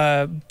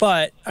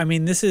 But I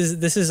mean, this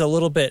is a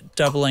little bit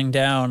doubling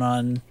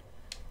down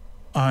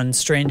on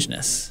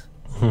strangeness,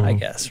 I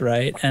guess,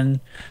 right? And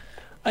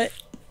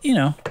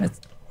you're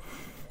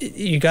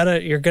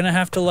gonna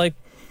have to like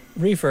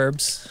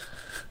reverbs.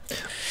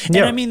 And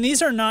I mean,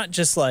 these are not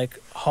just like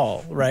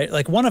Hall, right?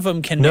 Like one of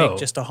them can make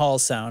just a Hall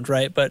sound,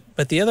 right? But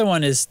the other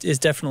one is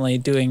definitely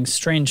doing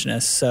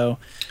strangeness. So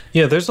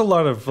yeah, there's a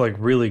lot of like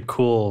really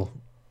cool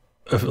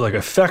like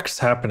effects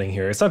happening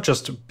here. It's not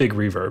just big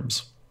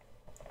reverbs.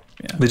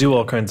 Yeah. They do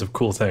all kinds of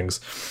cool things.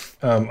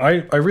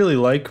 I really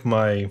like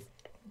my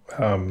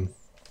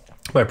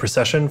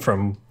Procession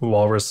from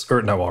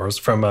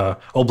from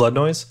Old Blood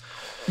Noise.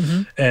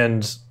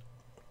 And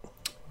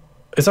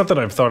it's not that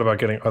I've thought about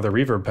getting other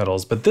reverb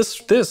pedals, but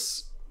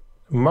this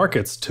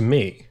markets to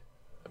me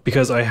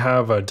because I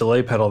have a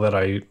delay pedal that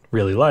I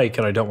really like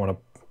and I don't want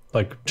to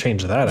like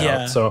change that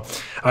out. So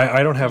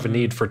I don't have a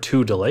need for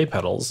 2 delay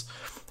pedals.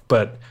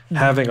 But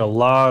having a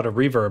lot of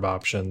reverb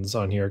options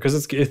on here,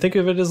 because think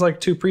of it as like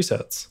 2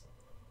 presets.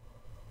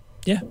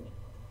 Yeah.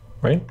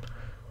 Right?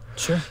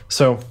 Sure.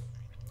 So,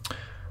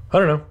 I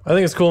don't know. I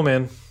think it's cool,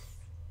 man.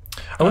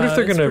 I wonder if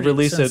they're going to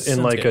release it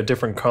in like a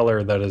different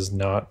color that is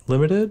not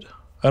limited.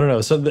 I don't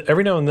know. So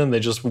every now and then they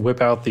just whip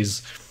out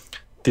these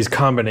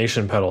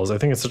combination pedals. I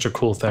think it's such a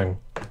cool thing.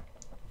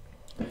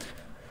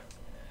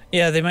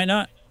 Yeah, they might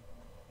not.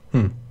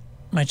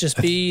 Might just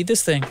be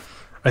this thing.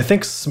 I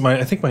think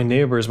my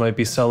neighbors might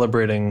be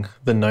celebrating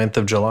the 9th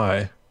of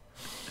July.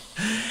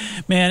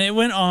 Man, it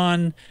went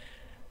on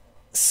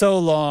so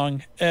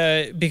long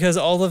because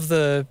all of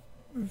the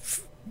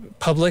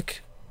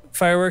public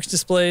fireworks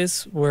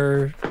displays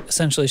were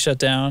essentially shut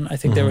down. I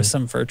think there were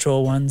some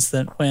virtual ones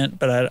that went,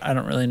 but I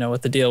don't really know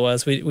what the deal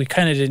was. We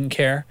kind of didn't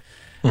care.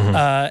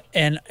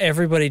 And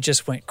everybody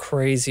just went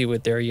crazy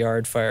with their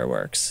yard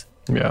fireworks.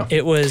 Yeah.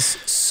 It was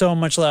so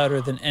much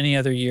louder than any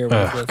other year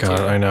we've lived here.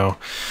 I know.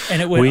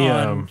 And it went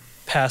on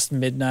past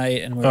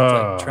midnight, and we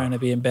were like trying to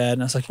be in bed.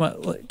 And I was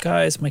like,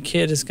 guys, my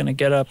kid is going to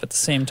get up at the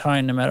same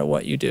time no matter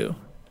what you do.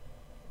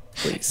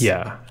 Please.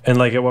 Yeah. And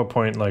like at what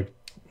point, like,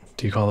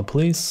 do you call the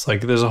police?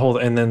 Like there's a whole,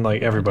 and then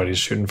like everybody's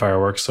shooting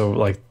fireworks. So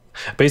like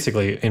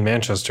basically in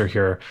Manchester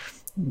here,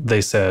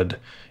 they said,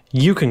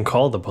 you can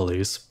call the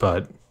police,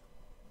 but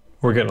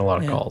we're getting a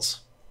lot of calls.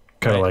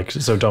 Kind of like,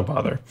 so don't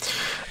bother.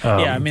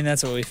 Yeah, I mean,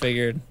 that's what we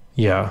figured.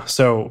 Yeah.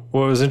 So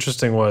what was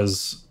interesting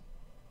was,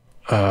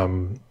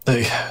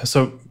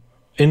 so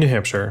in New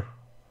Hampshire,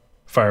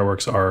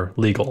 fireworks are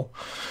legal,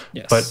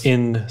 Yes. but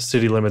in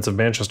city limits of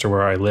Manchester,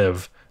 where I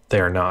live, they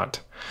are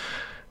not.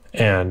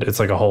 And it's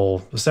like a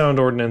whole sound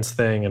ordinance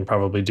thing, and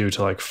probably due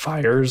to like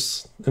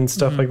fires and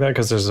stuff like that,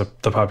 because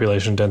the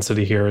population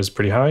density here is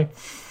pretty high.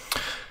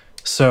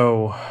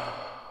 So,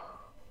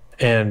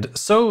 and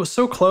so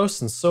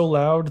close and so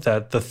loud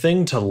that the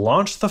thing to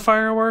launch the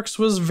fireworks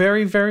was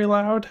very, very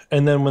loud,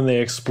 and then when they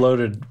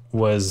exploded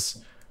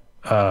was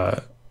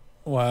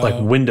Wow.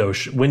 like window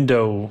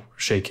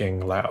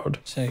shaking loud,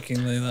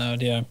 Shakingly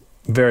loud, yeah.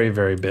 very,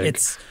 very big.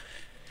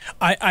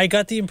 I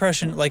got the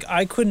impression, like,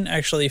 I couldn't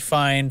actually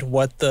find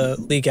what the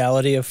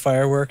legality of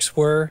fireworks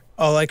were.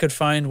 All I could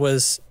find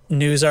was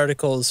news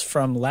articles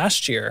from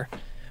last year,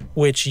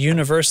 which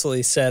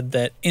universally said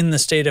that in the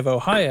state of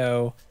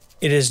Ohio,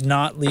 it is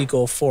not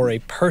legal for a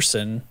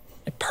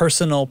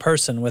personal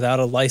person without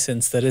a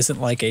license that isn't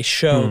like a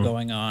show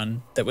going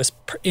on, that was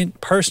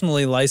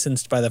personally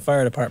licensed by the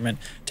fire department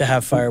to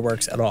have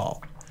fireworks at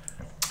all.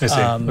 I see.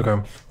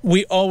 Okay.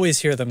 We always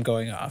hear them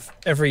going off.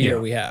 Every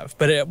year we have.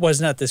 But it was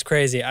not this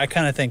crazy. I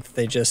kind of think that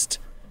they just...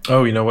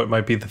 Oh, you know what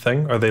might be the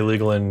thing? Are they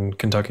legal in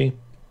Kentucky?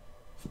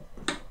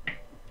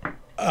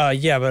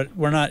 Yeah, but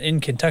we're not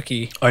in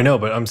Kentucky. I know,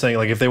 but I'm saying,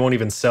 like, if they won't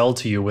even sell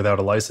to you without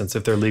a license,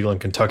 if they're legal in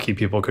Kentucky,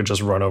 people could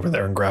just run over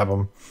there and grab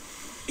them.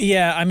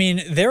 Yeah, I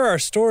mean, there are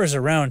stores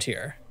around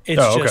here.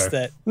 It's just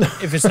that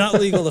if it's not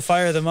legal to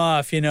fire them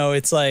off,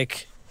 it's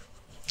like...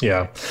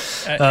 Yeah.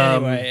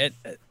 Anyway,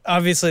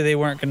 obviously they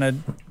weren't going to...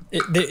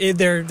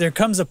 There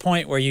comes a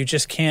point where you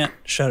just can't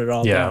shut it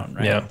all down,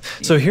 right? Yeah.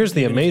 So here's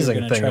the Even if you're amazing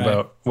gonna thing try.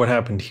 about what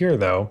happened here,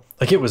 though.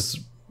 Like, it was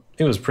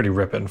pretty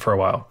ripping for a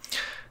while.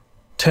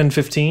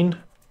 10:15,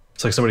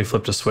 it's like somebody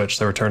flipped a switch.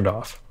 They were turned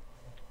off.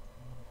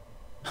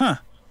 Huh.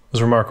 It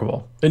was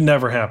remarkable. It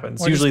never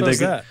happens. Why do you Usually suppose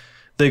they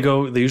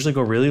that? they usually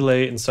go really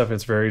late and stuff.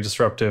 It's very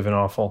disruptive and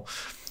awful.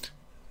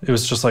 It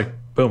was just like,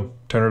 boom,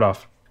 turn it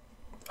off.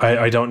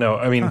 I don't know.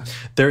 I mean,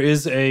 there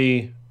is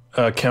a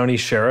county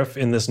sheriff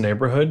in this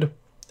neighborhood.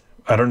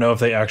 I don't know if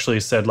they actually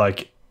said,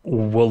 like,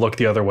 we'll look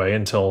the other way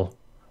until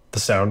the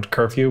sound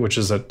curfew, which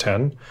is at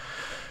 10.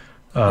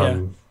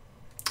 But,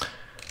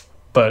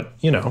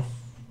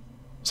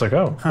 it's like,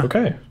 oh,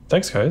 okay.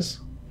 Thanks, guys.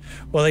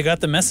 Well, they got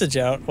the message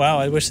out. Wow,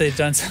 I wish they'd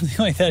done something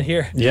like that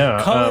here.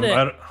 Yeah. Call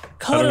it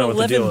I don't know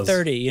what the deal is.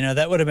 11:30.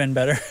 That would have been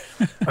better.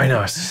 I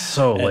know, it's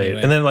so late.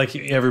 Anyway. And then, like,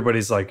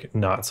 everybody's, like,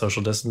 not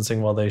social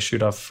distancing while they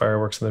shoot off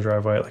fireworks in the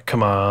driveway. Like,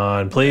 come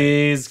on,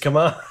 please, come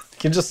on.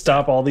 Can you just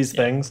stop all these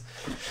things?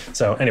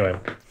 So, anyway.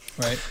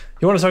 Right.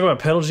 You want to talk about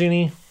Pedal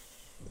Genie?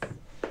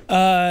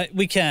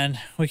 We can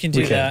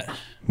do that.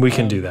 We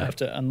can do I that. have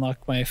to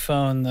unlock my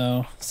phone,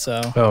 though.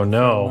 So, Oh,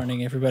 no.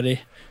 warning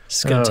everybody.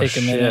 It's going to take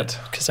a minute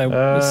shit. because I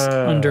was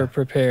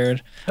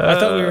underprepared. I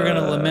thought we were going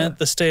to lament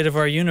the state of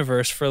our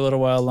universe for a little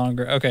while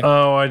longer. Okay.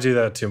 Oh, I do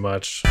that too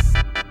much.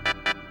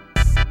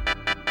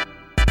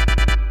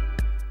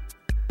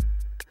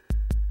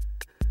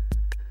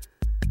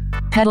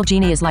 Pedal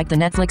Genie is like the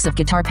Netflix of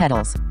guitar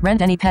pedals.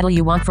 Rent any pedal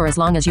you want for as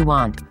long as you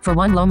want, for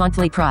one low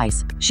monthly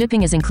price.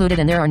 Shipping is included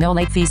and there are no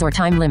late fees or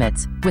time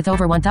limits. With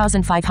over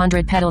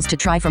 1,500 pedals to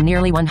try from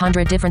nearly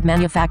 100 different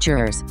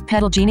manufacturers,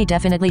 Pedal Genie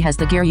definitely has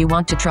the gear you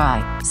want to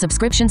try.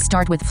 Subscriptions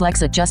start with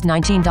Flex at just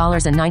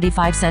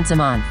 $19.95 a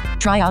month.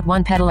 Try out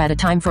one pedal at a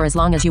time for as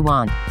long as you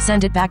want.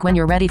 Send it back when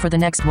you're ready for the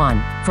next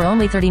one. For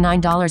only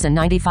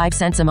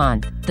 $39.95 a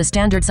month. The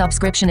standard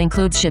subscription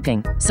includes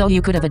shipping, so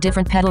you could have a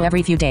different pedal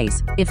every few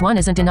days. If one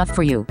isn't enough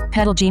for you,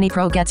 Pedal Genie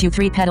Pro gets you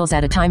 3 pedals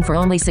at a time for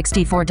only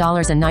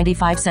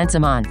 $64.95 a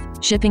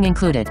month. Shipping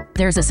included.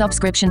 There's a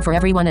subscription for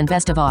everyone, and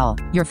best of all,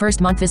 your first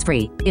month is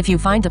free. If you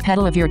find the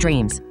pedal of your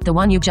dreams, the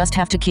one you just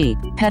have to keep,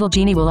 Pedal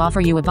Genie will offer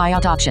you a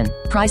buyout option.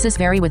 Prices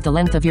vary with the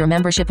length of your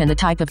membership and the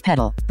type of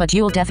pedal, but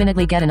you'll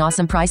definitely get an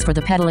awesome price for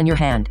the pedal in your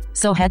hand.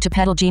 So head to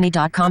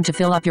pedalgenie.com to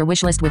fill up your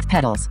wish list with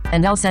pedals,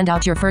 and they'll send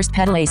out your first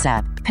pedal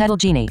ASAP. Pedal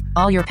Genie,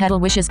 all your pedal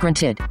wishes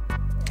granted.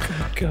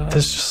 God.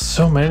 There's just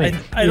so many.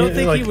 I don't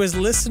think he was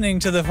listening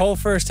to the whole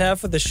first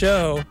half of the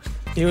show.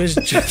 He was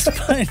just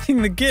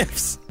finding the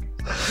gifts.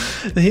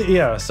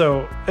 Yeah,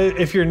 so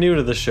if you're new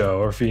to the show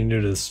or if you're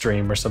new to the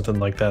stream or something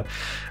like that,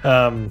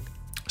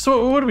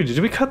 so what do we do?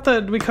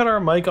 Did we cut our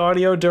mic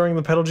audio during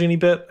the Pedal Genie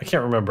bit? I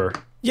can't remember.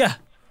 Yeah.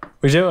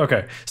 We do?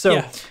 Okay.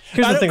 So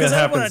here's the thing that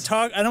happens.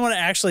 I don't want to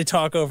actually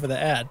talk over the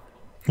ad.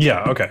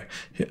 Yeah, okay.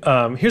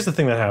 Here's the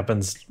thing that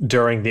happens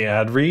during the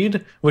ad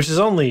read, which is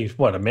only,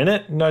 a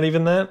minute? Not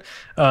even that.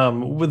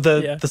 With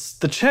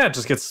the chat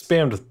just gets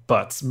spammed with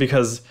butts,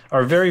 because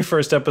our very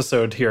first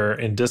episode here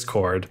in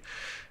Discord,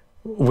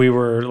 we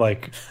were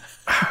like,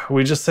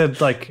 we just said,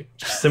 like,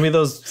 send me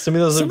those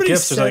Somebody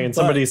gifts or something, and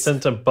somebody butts.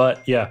 sent a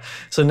butt. Yeah.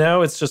 So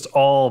now it's just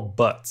all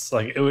butts.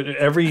 Like,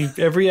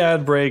 every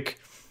ad break,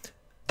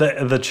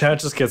 the chat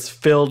just gets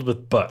filled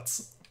with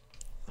butts.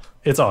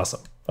 It's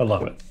awesome. I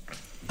love it.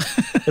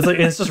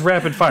 It's just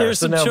rapid fire. There's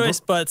some choice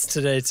butts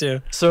today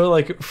too. So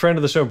like friend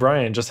of the show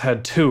Brian just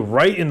had 2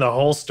 right in the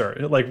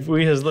holster. Like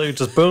we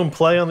just boom,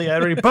 play on the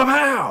ad ready,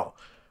 pow,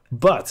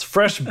 butts,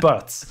 fresh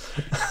butts.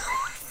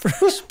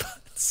 Fresh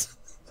butts.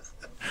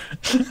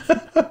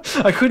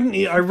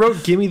 I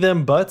wrote "gimme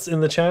them butts"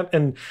 in the chat,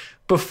 and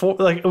before,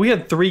 like, we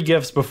had 3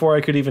 gifts before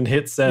I could even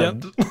hit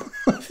send.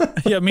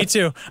 Yep. Yeah, me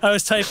too. I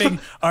was typing.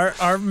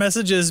 Our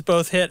messages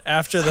both hit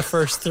after the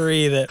first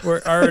 3 that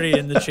were already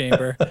in the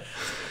chamber.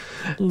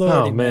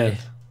 Lordy oh man.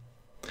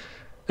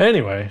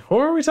 Anyway, what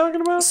were we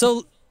talking about?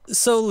 So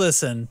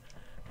listen,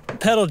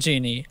 Pedal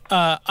Genie.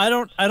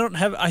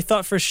 I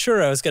thought for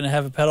sure I was going to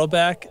have a pedal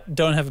back.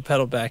 Don't have a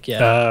pedal back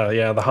yet.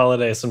 Yeah, the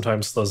holiday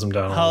sometimes slows them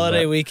down.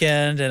 Holiday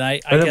weekend, and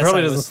I and guess it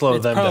probably doesn't slow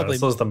them down. It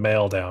slows the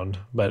mail down,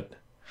 but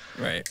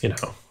right,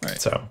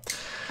 Right. So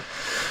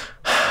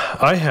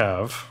I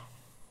have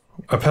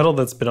a pedal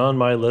that's been on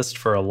my list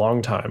for a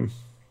long time.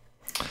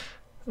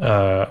 Did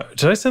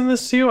I send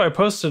this to you? I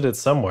posted it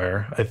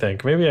somewhere, I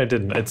think. Maybe I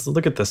didn't.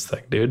 Look at this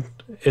thing, dude.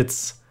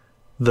 It's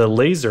the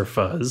Laser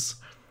Fuzz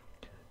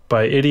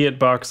by Idiot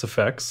Box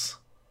Effects.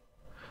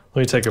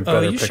 Let me take a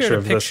better picture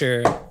of this.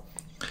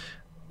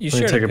 You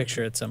shared a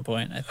picture at some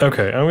point, I think.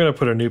 Okay, I'm going to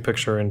put a new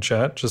picture in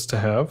chat just to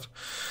have.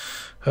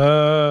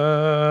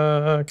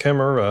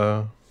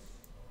 Camera.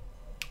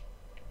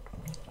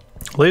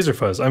 Laser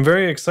Fuzz. I'm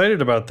very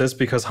excited about this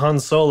because Han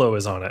Solo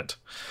is on it.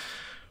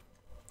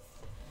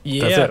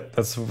 Yeah.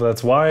 That's it.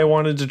 That's why I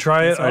wanted to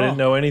try it. I didn't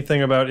know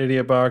anything about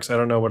Idiot Box. I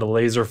don't know what a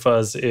Laser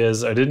Fuzz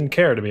is. I didn't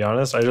care, to be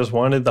honest. I just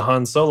wanted the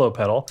Han Solo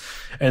pedal.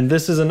 And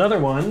this is another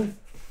one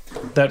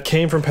that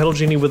came from Pedal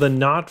Genie with a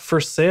not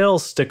for sale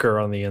sticker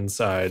on the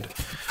inside,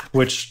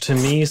 which to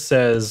me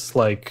says,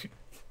 like,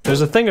 there's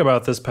a thing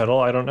about this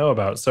pedal I don't know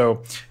about.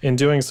 So in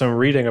doing some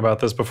reading about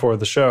this before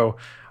the show,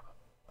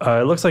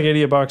 it looks like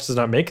Idiot Box does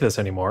not make this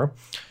anymore.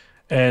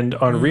 And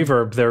on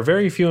Reverb, they're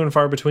very few and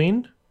far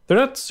between. They're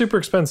not super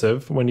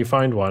expensive when you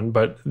find one,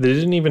 but they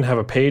didn't even have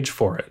a page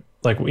for it.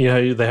 Like, you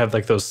know, they have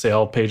like those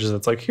sale pages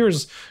that's like,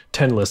 here's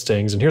 10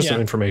 listings and here's some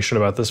information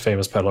about this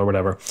famous pedal or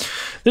whatever.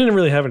 They didn't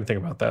really have anything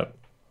about that.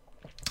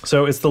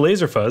 So it's the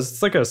Laser Fuzz.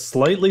 It's like a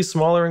slightly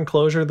smaller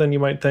enclosure than you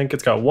might think.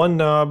 It's got 1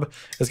 knob.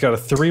 It's got a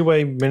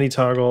 3-way mini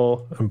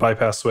toggle and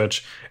bypass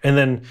switch. And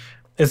then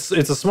it's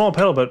a small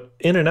pedal, but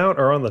in and out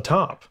are on the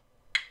top,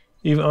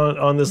 even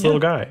on this little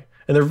guy.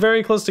 And they're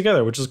very close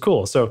together, which is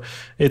cool. So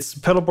it's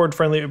pedal board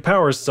friendly.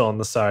 Power is still on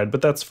the side,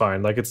 but that's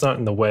fine. Like, it's not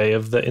in the way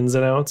of the ins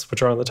and outs,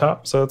 which are on the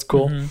top. So that's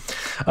cool.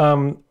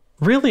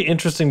 Really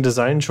interesting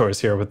design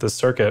choice here with this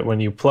circuit. When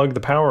you plug the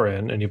power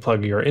in and you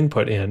plug your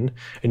input in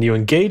and you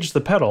engage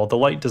the pedal, the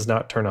light does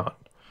not turn on.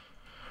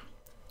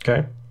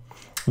 Okay?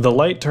 The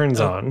light turns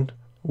on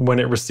when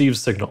it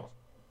receives signal.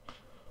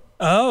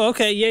 Oh,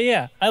 okay.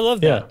 Yeah. I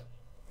love that.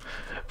 Yeah.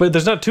 But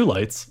there's not 2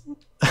 lights.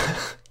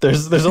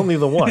 There's only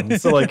the one.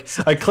 So like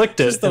I clicked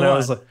it and I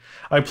was like,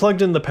 I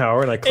plugged in the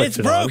power and I clicked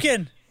it on. It's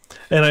broken.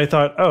 And I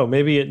thought, oh,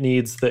 maybe it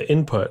needs the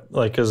input,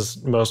 like,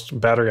 because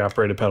most battery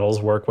operated pedals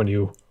work when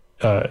you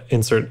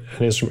insert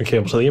an instrument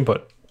cable to the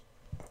input.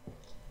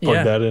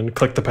 Plug that in,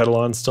 click the pedal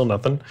on, still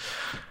nothing.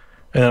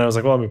 And then I was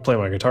like, well, let me play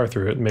my guitar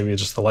through it. Maybe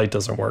it's just the light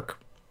doesn't work.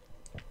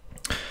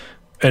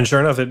 And sure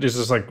enough, it's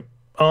just like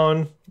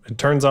on. It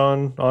turns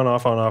on,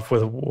 off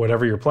with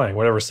whatever you're playing,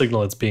 whatever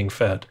signal it's being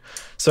fed.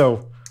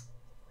 So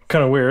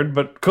kind of weird,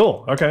 but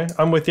cool. Okay,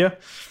 I'm with you.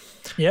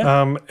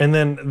 Yeah. And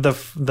then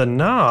the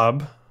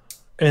knob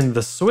and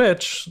the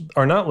switch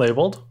are not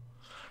labeled.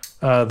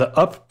 The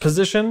up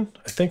position,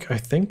 I think I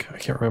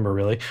can't remember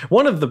really.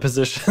 One of the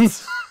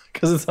positions,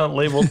 because it's not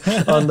labeled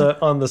on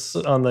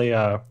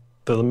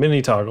the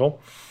mini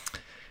toggle,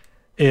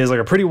 is like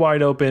a pretty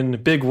wide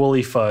open, big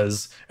woolly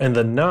fuzz, and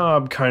the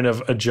knob kind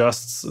of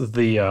adjusts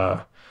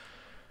the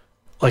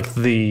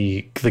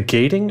the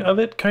gating of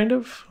it, kind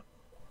of.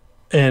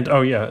 And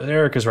oh yeah,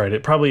 Eric is right.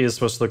 It probably is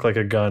supposed to look like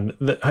a gun.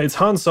 It's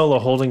Han Solo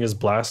holding his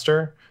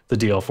blaster, the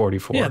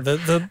DL-44. Yeah,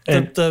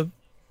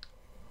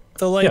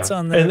 the lights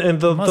on there, and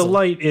the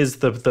light is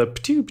the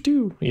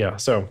ptoo. Yeah,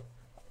 so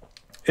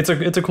it's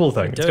a cool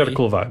thing. It's got a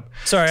cool vibe.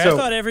 Sorry, I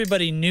thought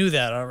everybody knew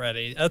that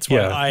already. That's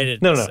why I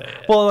didn't say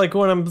it. Well, like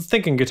when I'm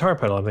thinking guitar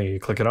pedal, I'm thinking you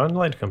click it on, the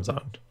light comes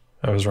on.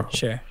 I was wrong.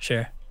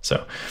 Sure.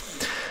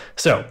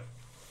 So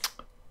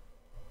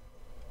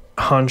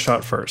Han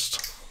shot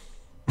first.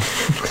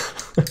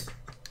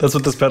 That's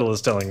what this pedal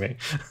is telling me.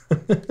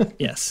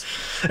 Yes.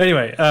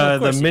 Anyway,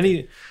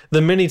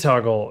 the mini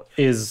toggle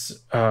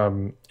is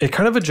it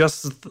kind of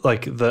adjusts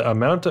like the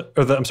amount of,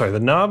 the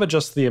knob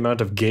adjusts the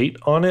amount of gate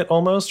on it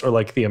almost, or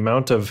like the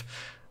amount of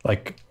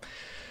like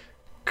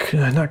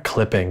not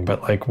clipping,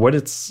 but like what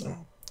it's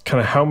kind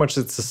of how much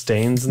it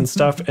sustains and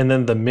stuff. And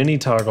then the mini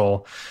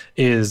toggle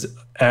is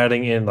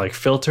adding in like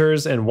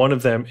filters, and one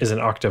of them is an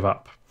octave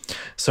up.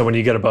 So when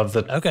you get above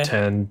the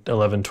 10,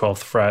 11, 12th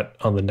fret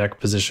on the neck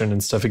position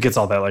and stuff, it gets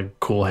all that like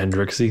cool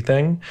Hendrixy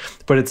thing.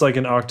 But it's like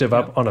an octave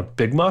up on a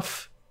big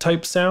muff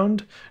type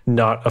sound,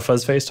 not a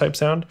fuzz face type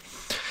sound.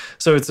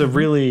 So it's a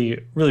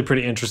really, really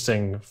pretty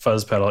interesting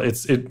fuzz pedal.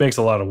 It makes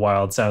a lot of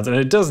wild sounds, and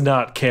it does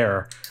not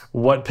care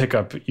what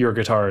pickup your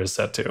guitar is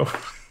set to.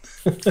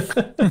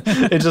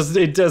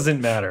 It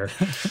doesn't matter.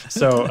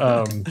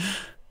 So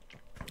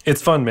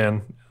it's fun,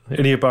 man.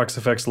 Idiot Box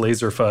Effects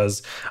Laser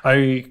Fuzz.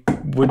 I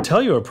would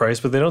tell you a price,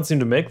 but they don't seem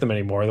to make them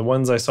anymore. The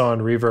ones I saw on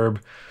Reverb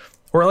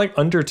were like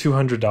under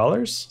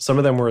 $200. Some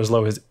of them were as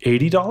low as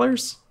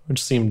 $80,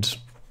 which seemed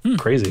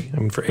crazy. I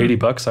mean, for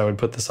 $80, I would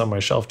put this on my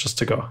shelf just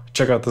to go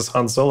check out this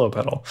Han Solo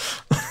pedal.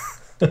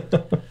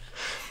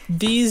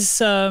 These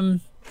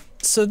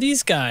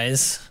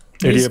guys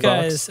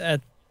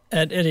at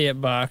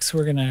Idiot Box,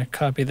 we're gonna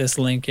copy this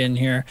link in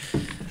here.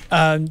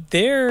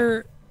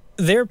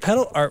 Their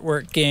pedal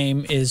artwork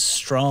game is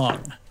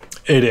strong.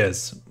 It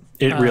is.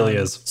 It really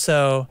is.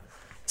 So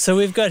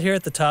we've got here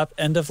at the top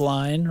end of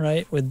line,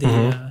 right, with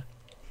the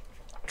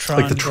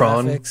Tron, like the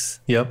Tron graphics.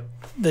 Yep.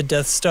 The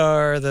Death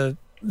Star,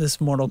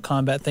 this Mortal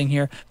Kombat thing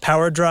here.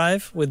 Power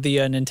Drive with the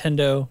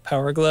Nintendo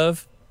Power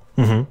Glove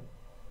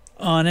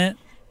on it.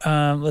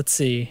 Let's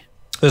see.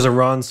 There's a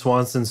Ron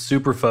Swanson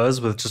Super Fuzz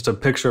with just a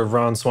picture of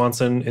Ron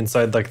Swanson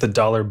inside like the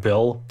dollar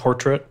bill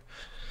portrait.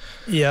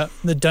 Yeah,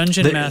 the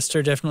Dungeon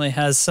Master definitely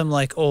has some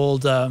like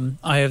old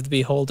Eye of the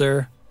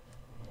Beholder.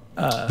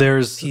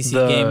 There's PC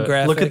game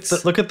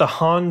graphics. Look at the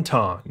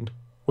Haunton,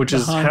 which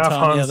is half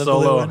Han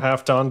Solo,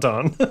 half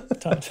Tauntaun.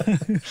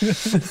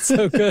 It's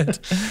so good.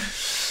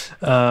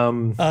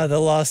 The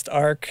Lost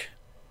Ark,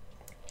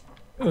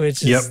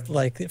 which is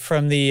like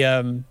from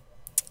the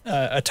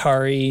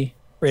Atari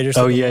Raiders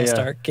of the Lost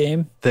Ark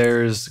game.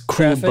 There's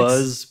Cool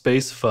Buzz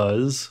Space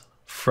Fuzz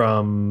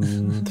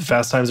from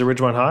Fast Times at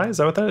Ridgemont High. Is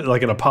that what that is?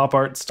 Like in a pop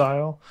art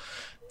style?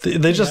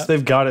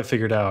 They've got it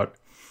figured out.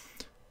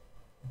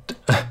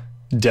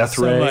 Death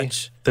Ray.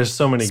 Much. There's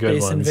so many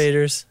good ones. Space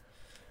Invaders.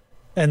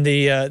 And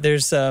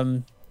there's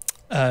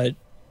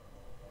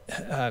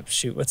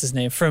shoot, what's his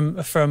name?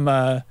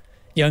 From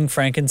Young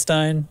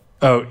Frankenstein.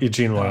 Oh,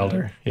 Gene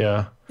Wilder.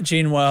 Yeah.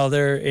 Gene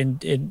Wilder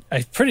in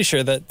I'm pretty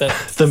sure that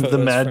the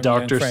Mad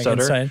Dr.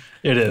 Stutter.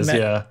 It is,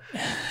 yeah.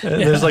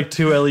 There's like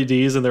two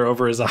LEDs and they're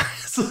over his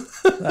eyes.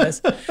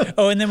 Nice.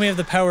 Oh, and then we have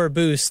the Power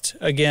Boost,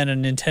 again, a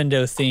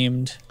Nintendo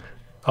themed.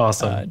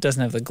 Awesome. It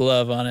doesn't have the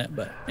glove on it,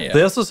 but yeah.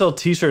 They also sell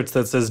t-shirts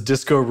that says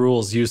Disco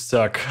Rules, You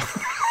Suck.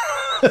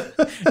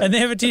 And they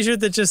have a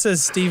t-shirt that just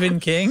says Stephen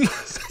King.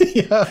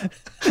 Yeah.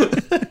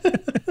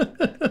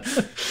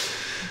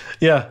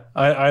 Yeah,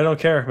 I don't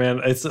care,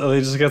 man. They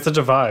just got such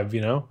a vibe,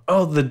 you know?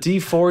 Oh, the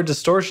D4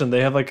 distortion.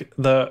 They have like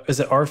is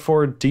it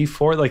R4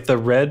 D4? Like the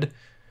red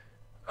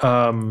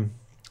R2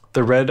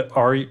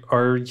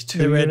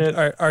 unit?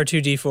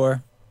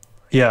 R2D4.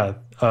 Yeah.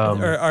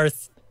 Or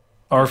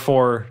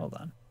R4. Hold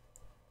on.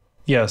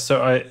 Yeah,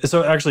 so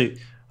actually I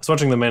was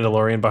watching the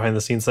Mandalorian behind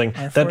the scenes thing.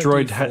 R4, that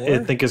droid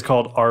D4? I think is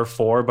called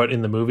R4, but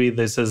in the movie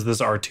they says this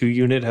R2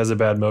 unit has a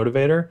bad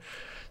motivator.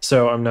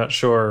 So I'm not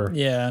sure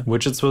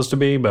which it's supposed to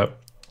be, but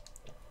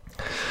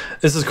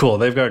this is cool.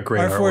 They've got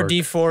great artwork.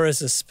 R4D4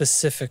 is a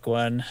specific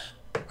one.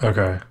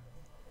 Okay.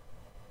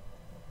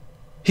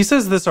 He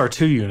says this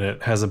R2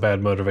 unit has a bad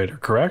motivator,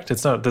 correct?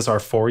 It's not this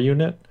R4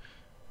 unit?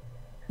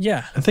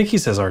 Yeah. I think he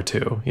says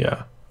R2,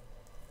 yeah.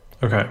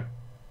 Okay.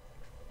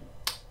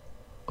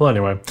 Well,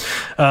 anyway.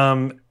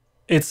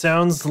 It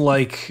sounds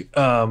like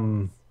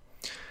the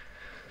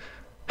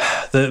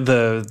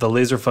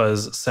laser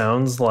fuzz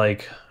sounds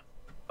like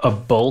a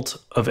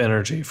bolt of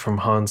energy from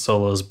Han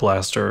Solo's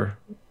blaster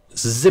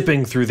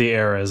zipping through the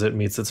air as it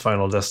meets its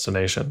final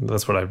destination.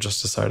 That's what I've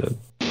just decided.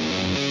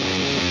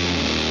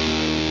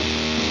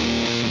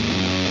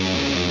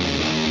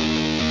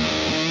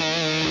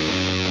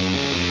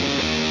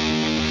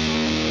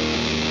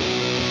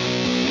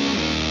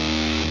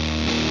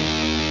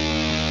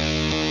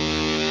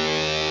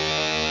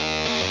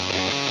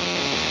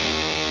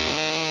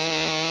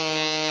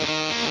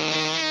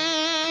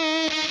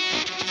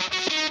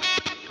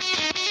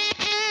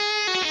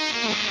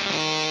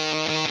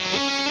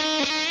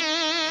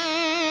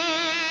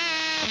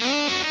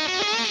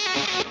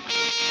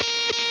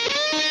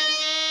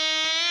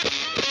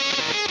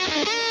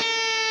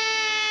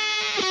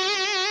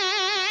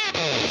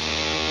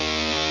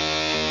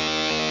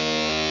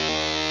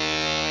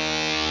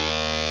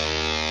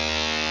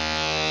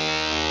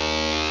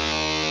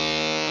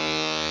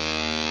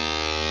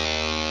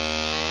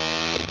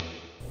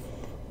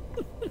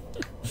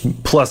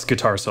 Plus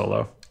guitar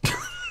solo.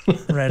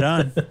 Right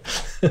on.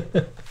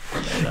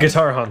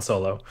 Guitar Han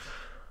Solo.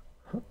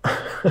 Oh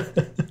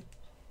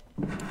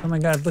my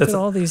God, look at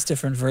all these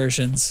different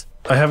versions.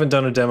 I haven't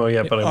done a demo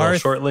yet, but I will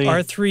shortly.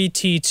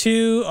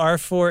 R3T2,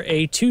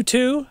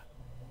 R4A22.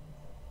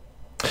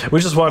 We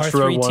just watched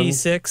Rogue One.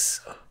 R3T6.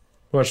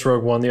 Watched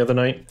Rogue One the other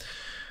night.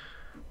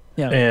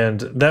 Yeah.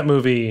 And that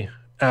movie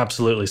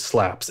absolutely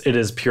slaps. It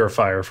is pure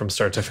fire from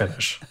start to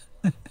finish.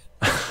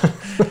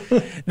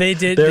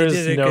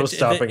 There's no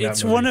stopping that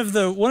It's movie. one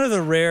of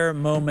the rare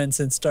moments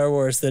in Star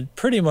Wars that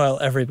pretty well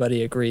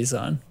everybody agrees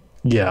on.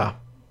 Yeah.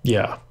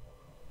 Yeah.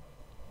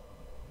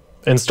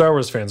 And Star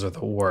Wars fans are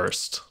the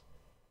worst.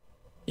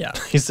 Yeah.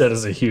 He said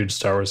as a huge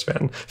Star Wars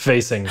fan,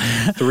 facing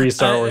 3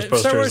 Star Wars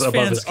posters Star Wars above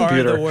fans his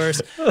computer. are the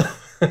worst.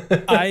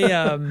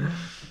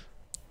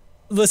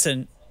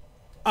 listen,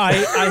 I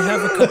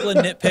have a couple of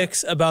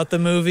nitpicks about the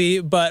movie,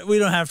 but we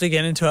don't have to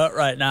get into it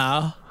right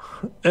now.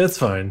 It's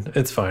fine.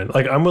 It's fine.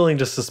 Like, I'm willing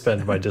to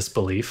suspend my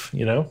disbelief,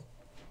 you know?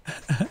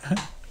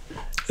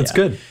 It's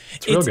good.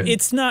 It's real good.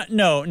 It's not,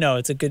 no,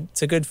 it's a good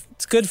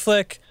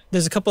flick.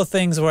 There's a couple of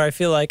things where I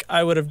feel like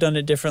I would have done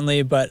it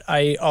differently, but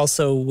I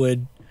also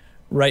would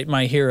write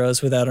my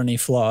heroes without any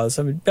flaws.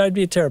 I mean, I'd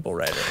be a terrible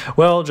writer.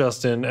 Well,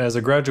 Justin, as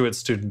a graduate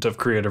student of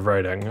creative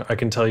writing, I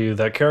can tell you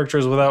that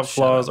characters without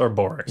flaws are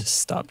boring. Just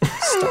stop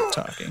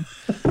talking.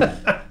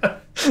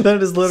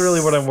 That is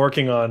literally what I'm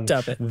working on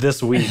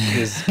this week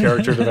is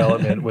character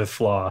development with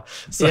flaw.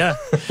 So. Yeah.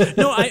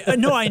 No,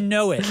 I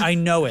know it. I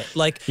know it.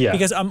 Like,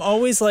 because I'm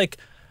always like,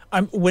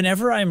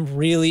 whenever I'm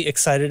really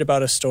excited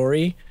about a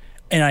story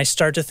and I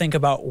start to think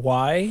about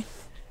why,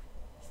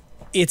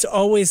 it's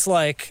always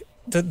like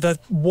the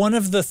one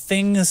of the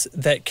things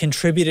that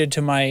contributed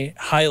to my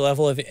high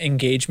level of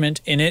engagement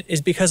in it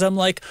is because I'm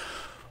like,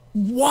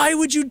 why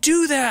would you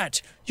do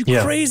that? You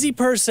crazy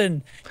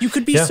person. You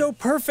could be so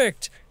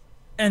perfect.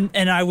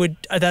 And I would,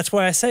 that's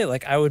why I say,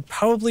 like, I would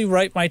probably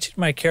write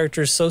my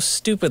characters so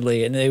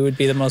stupidly and they would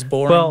be the most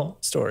boring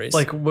stories.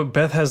 Like,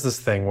 Beth has this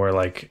thing where,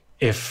 like,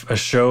 if a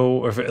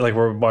show, or if, like,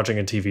 we're watching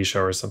a TV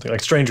show or something,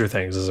 like Stranger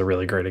Things is a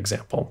really great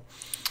example.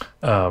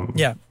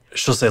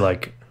 She'll say,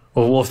 like,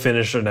 well, we'll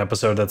finish an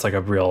episode that's like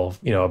a real,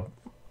 you know,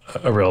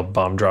 a real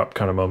bomb drop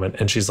kind of moment.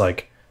 And she's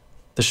like,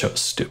 the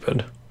show's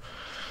stupid.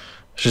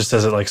 She just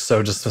says it like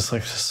so, just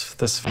like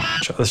this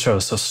show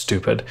is so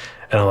stupid,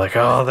 and I'm like,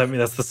 oh,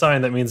 that's the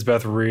sign. That means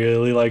Beth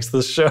really likes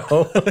this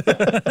show.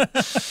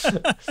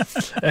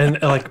 and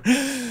like,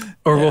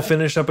 or we'll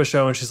finish up a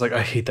show, and she's like,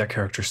 I hate that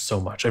character so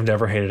much. I've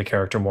never hated a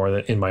character more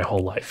than in my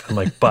whole life. I'm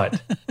like,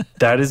 but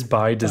that is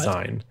by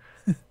design,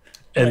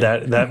 and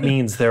that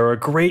means they're a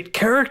great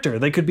character.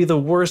 They could be the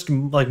worst,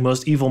 like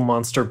most evil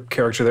monster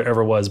character there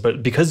ever was,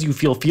 but because you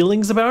feel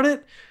feelings about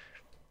it,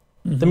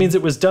 that means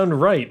it was done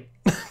right.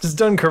 It's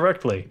done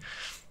correctly.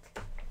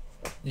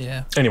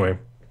 Yeah. Anyway,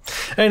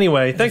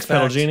 thanks,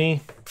 Pedal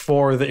Genie,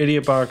 for the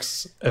Idiot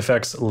Box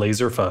FX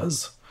Laser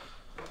Fuzz.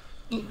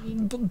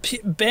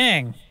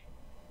 Bang.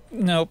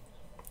 Nope.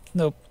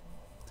 I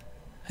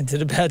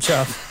did a bad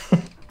job.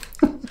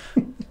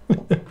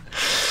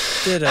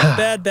 Did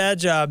a bad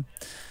job.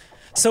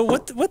 So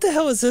what the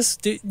hell is this?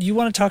 Do you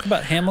want to talk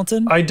about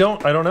Hamilton? I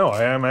don't know.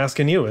 I am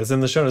asking you. It's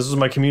in the show notes. This is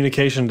my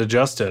communication to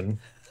Justin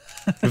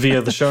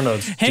via the show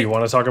notes. Do you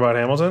want to talk about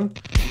Hamilton?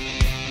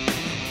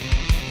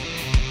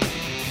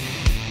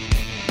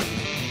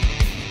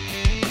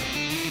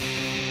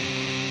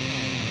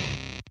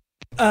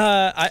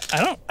 I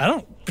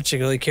don't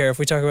particularly care if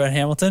we talk about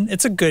Hamilton.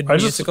 It's a good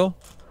musical.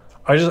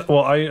 I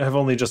have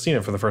only just seen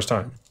it for the first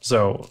time.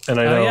 So, and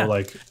I know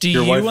like do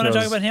your you wife want to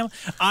knows, talk about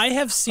Hamilton? I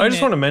have seen. I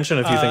just want to mention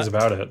a few things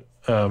about it.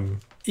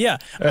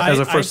 As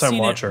a first time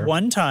watcher,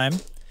 one time.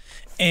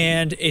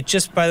 And it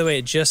just, by the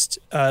way,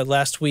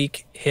 last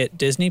week hit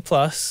Disney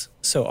Plus.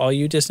 So all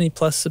you Disney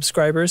Plus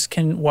subscribers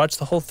can watch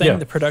the whole thing. Yeah.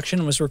 The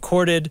production was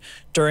recorded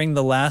during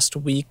the last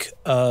week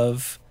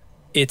of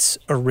its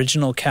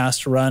original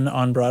cast run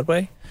on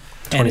Broadway.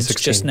 And it's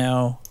just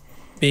now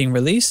being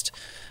released.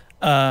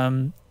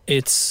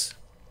 It's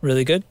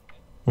really good.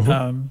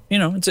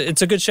 Mm-hmm.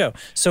 It's a good show.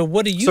 So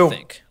what do you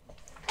think?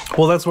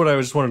 Well, that's what I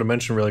just wanted to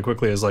mention really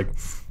quickly is like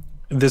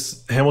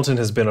this Hamilton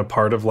has been a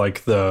part of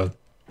like the,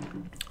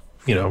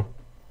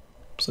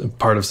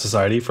 part of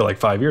society for like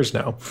 5 years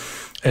now.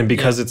 And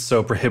because it's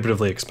so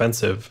prohibitively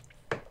expensive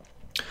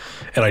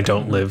and I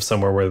don't live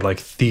somewhere where like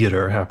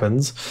theater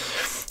happens,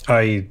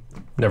 I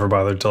never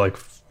bothered to like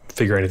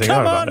figure anything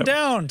out about it. Come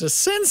on down to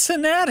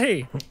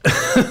Cincinnati.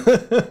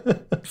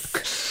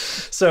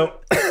 So,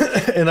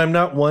 and I'm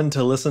not one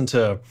to listen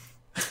to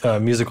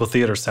musical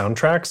theater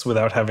soundtracks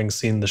without having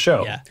seen the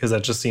show because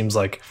that just seems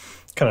like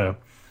kind of,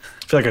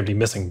 I feel like I'd be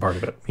missing part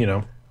of it,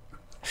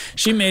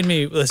 She made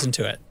me listen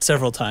to it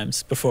several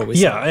times before we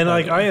saw it. And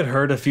like I had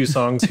heard a few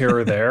songs here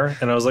or there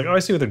and I was like, oh, I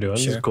see what they're doing.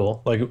 Sure. This is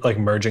cool. Like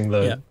merging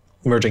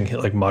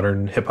like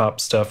modern hip hop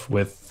stuff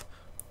with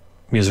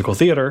musical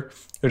theater,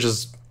 which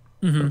is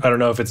I don't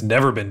know if it's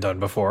never been done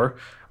before,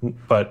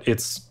 but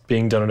it's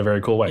being done in a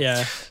very cool way.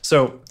 Yeah.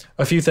 So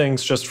a few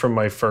things just from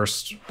my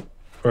first,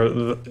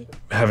 or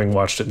having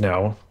watched it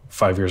now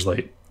 5 years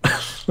late.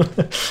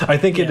 I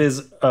think it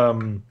is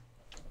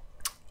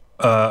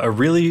a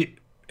really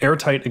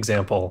airtight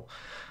example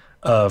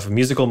of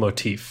musical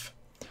motif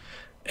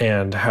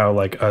and how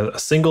like a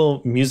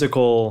single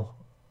musical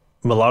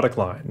melodic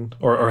line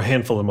or a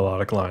handful of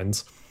melodic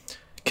lines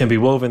can be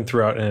woven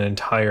throughout an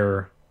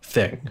entire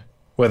thing,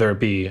 whether it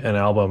be an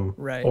album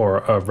or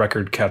a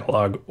record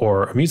catalog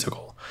or a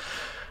musical.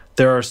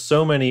 There are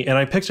so many, and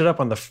I picked it up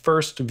on the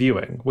first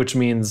viewing, which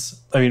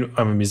means, I'm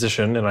a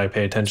musician and I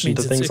pay attention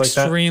to things like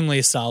that.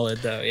 Extremely solid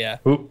though, yeah.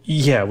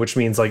 Yeah, which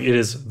means like it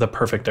is the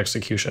perfect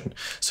execution.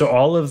 So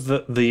all of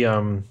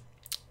the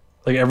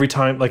like every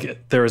time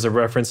like there is a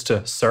reference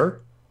to Sir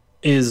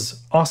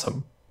is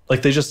awesome.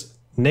 Like they just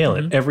nail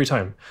it every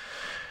time.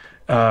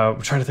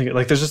 I'm trying to think,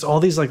 like there's just all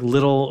these like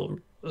little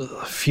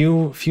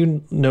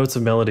few notes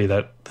of melody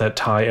that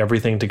tie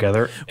everything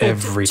together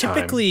every time.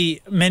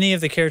 Typically, many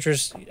of the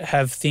characters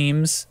have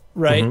themes,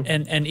 right?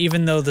 And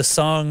even though the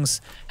songs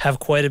have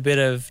quite a bit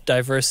of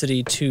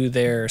diversity to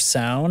their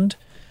sound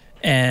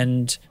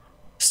and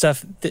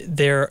stuff,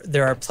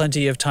 there are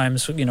plenty of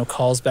times,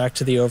 calls back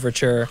to the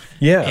overture.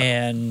 Yeah.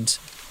 And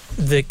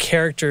the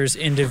characters'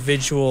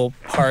 individual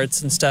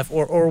parts and stuff,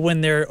 or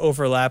when they're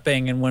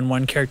overlapping and when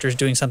one character is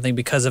doing something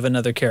because of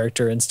another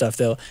character and stuff,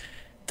 they'll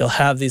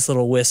have these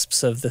little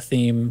wisps of the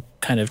theme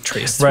kind of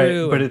traced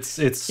through. Right, but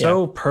it's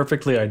so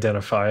perfectly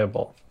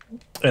identifiable.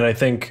 And I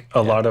think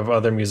a lot of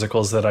other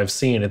musicals that I've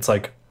seen, it's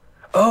like,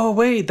 oh,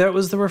 wait, that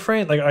was the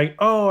refrain. Like,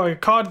 I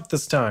caught it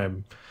this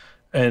time.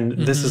 And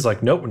this is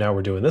like, nope, now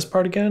we're doing this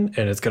part again,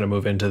 and it's going to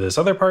move into this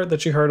other part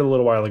that you heard a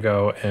little while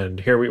ago, and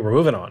here we're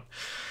moving on.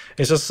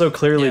 It's just so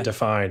clearly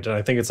defined, and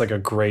I think it's like a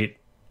great,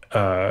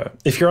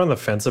 if you're on the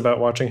fence about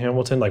watching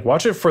Hamilton, like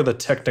watch it for the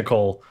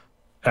technical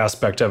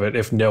aspect of it,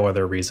 if no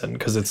other reason,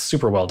 because it's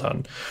super well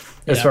done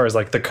as far as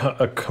like the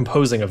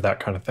composing of that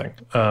kind of thing.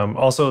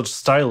 Also,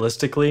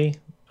 stylistically,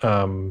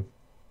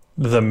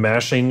 the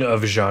mashing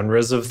of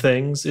genres of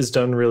things is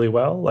done really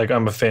well. Like,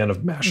 I'm a fan of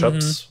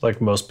mashups,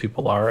 like most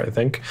people are, I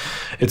think.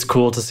 It's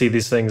cool to see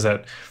these things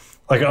that,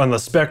 like, on the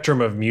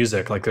spectrum of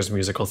music, like there's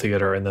musical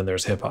theater and then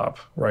there's hip hop,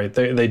 right?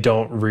 They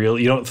don't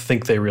really, you don't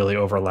think they really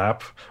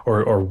overlap, or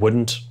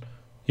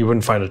you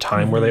wouldn't find a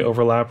time where they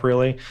overlap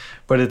really.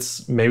 But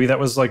maybe that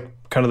was like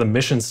kind of the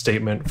mission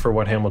statement for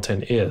what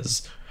Hamilton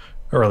is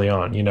early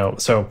on,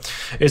 so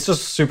it's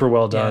just super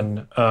well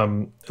done.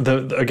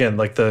 Again,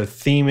 like the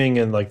theming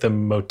and like the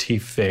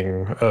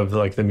motifing of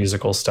like the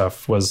musical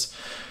stuff I was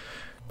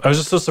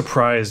just so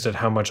surprised at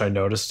how much I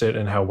noticed it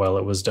and how well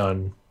it was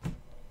done.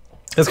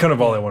 That's kind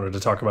of all I wanted to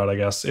talk about, I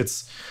guess.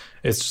 It's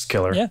just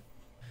killer. Yeah,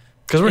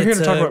 because we're here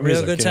to talk about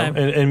music, good time.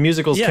 And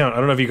musicals count. I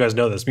don't know if you guys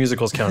know this,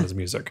 musicals count as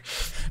music.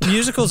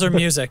 Musicals are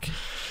music.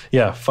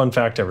 Yeah, fun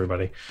fact,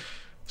 everybody.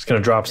 Just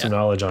gonna drop some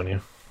knowledge on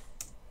you.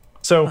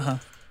 So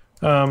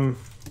and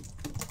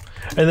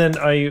then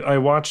I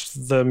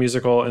watched the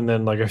musical, and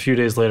then like a few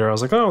days later I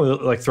was like, oh,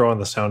 like throw on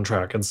the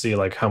soundtrack and see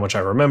like how much I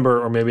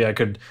remember, or maybe I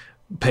could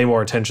pay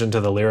more attention to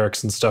the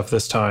lyrics and stuff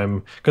this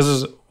time, because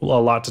there's a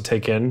lot to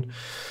take in.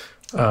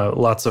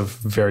 Lots of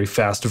very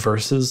fast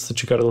verses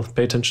that you got to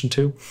pay attention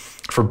to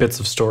for bits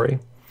of story.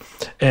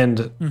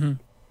 And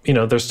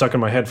they're stuck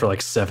in my head for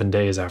like 7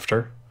 days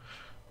after.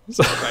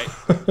 Right.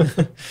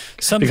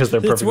 Because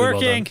they're perfectly it's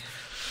working. well done.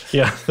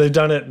 Yeah, they've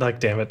done it. Like,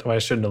 damn it, I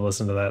shouldn't have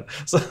listened to that.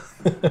 So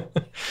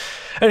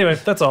anyway,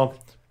 that's all.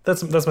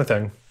 That's my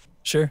thing.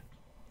 Sure.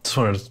 Just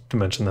wanted to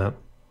mention that.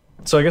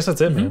 So I guess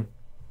that's it, man.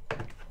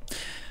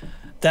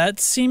 That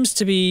seems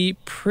to be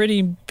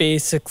pretty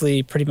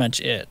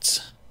much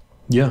it.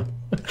 Yeah.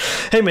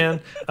 Hey, man.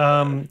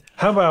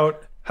 How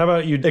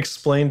about you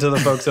explain to the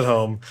folks at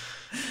home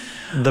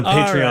the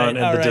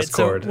Patreon and the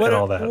Discord and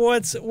all that?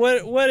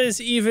 What is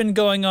even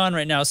going on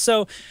right now?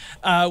 So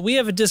we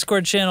have a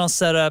Discord channel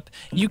set up.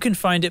 You can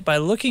find it by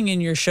looking in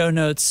your show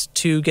notes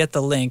to get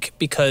the link,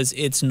 because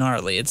it's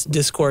gnarly. It's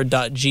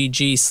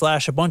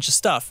discord.gg/ a bunch of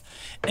stuff.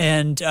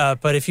 And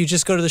but if you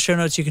just go to the show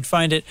notes, you can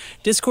find it.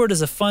 Discord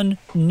is a fun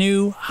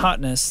new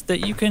hotness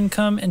that you can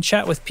come and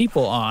chat with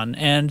people on.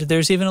 And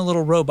there's even a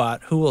little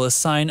robot who will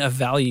assign a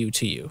value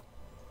to you.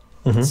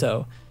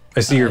 So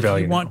I see your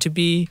value.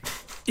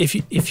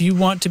 If you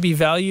want to be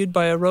valued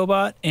by a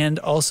robot and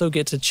also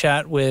get to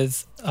chat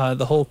with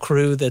the whole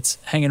crew that's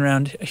hanging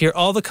around here,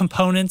 all the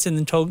components in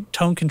the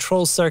tone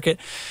control circuit,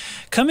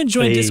 come and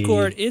join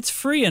Discord. It's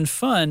free and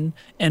fun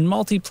and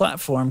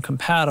multi-platform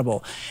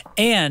compatible.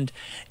 And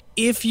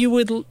if you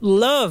would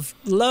love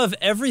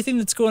everything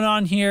that's going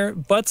on here,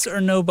 butts or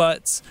no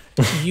butts,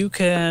 you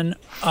can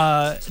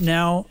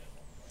now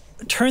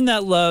turn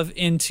that love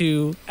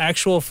into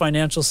actual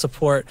financial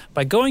support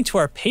by going to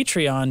our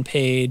Patreon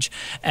page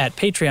at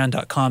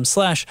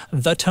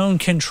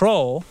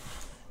patreon.com/thetonecontrol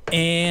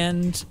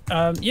and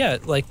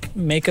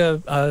make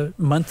a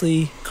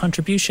monthly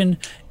contribution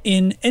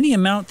in any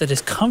amount that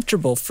is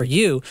comfortable for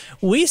you.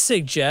 We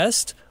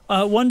suggest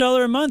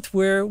 $1 a month,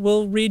 where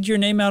we'll read your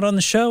name out on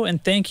the show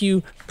and thank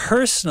you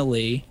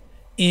personally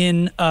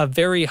in a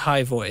very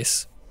high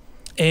voice.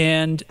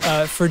 And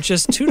for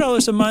just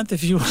 $2 a month,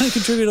 if you want to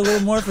contribute a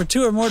little more for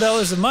 $2 or more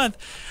a month,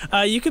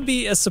 you could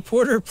be a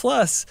supporter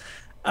plus.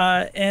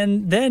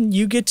 And then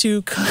you get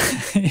to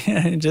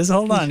just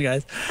hold on,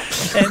 guys.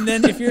 And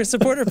then if you're a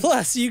supporter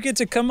plus, you get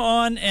to come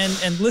on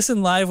and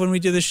listen live when we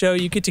do the show.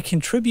 You get to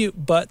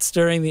contribute butts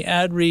during the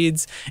ad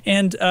reads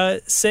and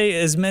say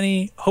as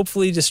many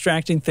hopefully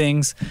distracting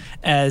things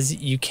as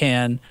you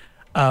can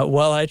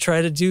while I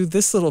try to do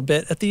this little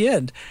bit at the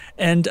end.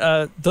 And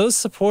those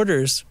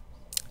supporters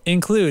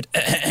include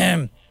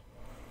Jamie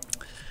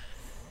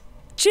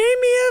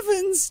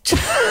Evans,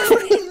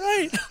 Charlie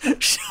Wright,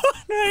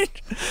 Sean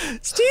Wright,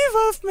 Steve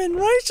Huffman,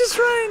 Righteous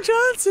Ryan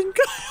Johnson,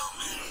 Kyle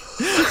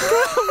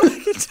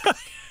McIntyre,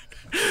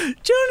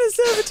 Jonas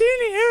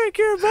Sabatini, Eric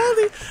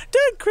Garibaldi,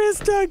 Doug Chris,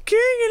 Doug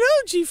King, and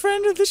OG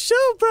friend of the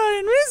show,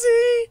 Brian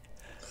Rizzi.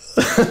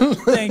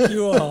 Thank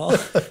you all.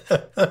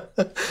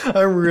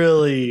 I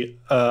really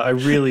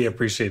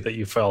appreciate that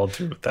you followed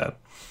through with that.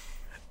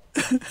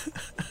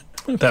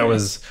 That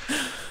was.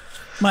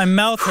 My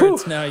mouth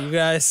hurts now, you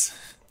guys.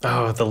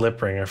 Oh, the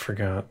lip ring! I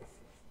forgot.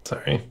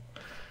 Sorry.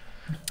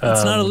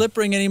 It's not a lip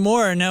ring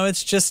anymore. Now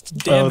it's just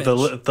damage.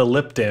 Oh, the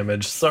lip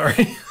damage.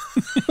 Sorry.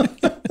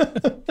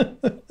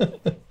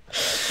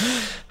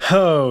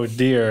 Oh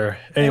dear.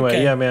 Anyway,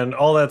 Okay. yeah, man,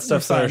 all that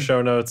stuff's in our fine.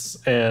 show notes,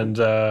 and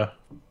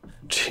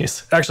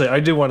jeez. Actually, I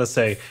do want to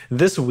say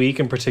this week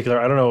in particular,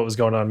 I don't know what was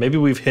going on. Maybe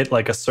we've hit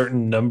like a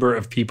certain number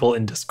of people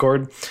in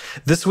Discord.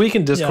 This week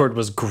in Discord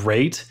was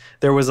great.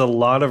 There was a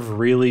lot of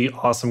really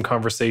awesome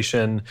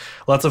conversation,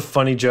 lots of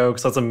funny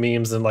jokes, lots of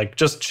memes, and like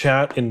just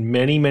chat in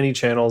many, many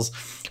channels.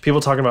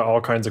 People talking about all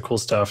kinds of cool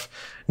stuff,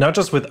 not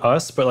just with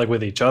us, but like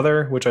with each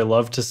other, which I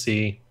love to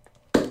see.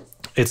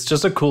 It's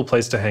just a cool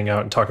place to hang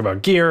out and talk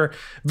about gear,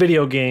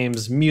 video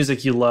games,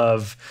 music you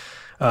love,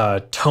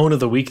 tone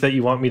of the week that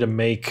you want me to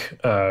make,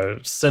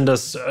 send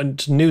us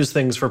news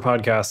things for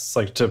podcasts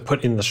like to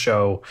put in the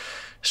show,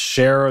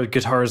 share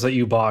guitars that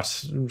you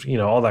bought, you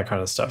know, all that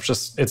kind of stuff.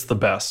 Just, it's the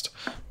best.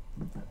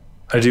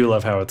 I do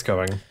love how it's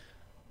going.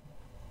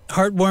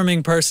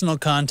 Heartwarming personal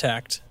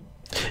contact.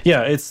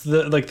 Yeah, it's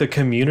the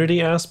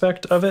community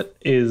aspect of it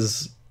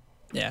is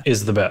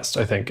the best,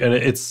 I think. And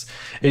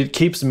it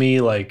keeps me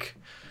like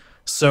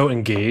so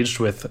engaged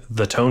with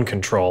the tone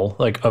control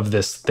like of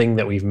this thing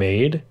that we've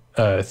made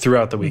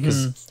throughout the week,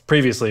 because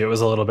previously it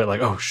was a little bit like,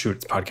 oh shoot,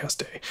 it's podcast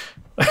day.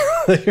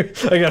 we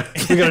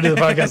gotta do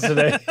the podcast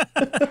today.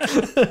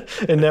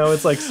 And now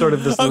it's like sort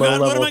of this low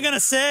level. What am I gonna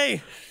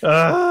say?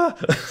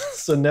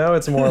 So now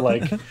it's more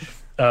like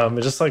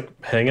just like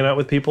hanging out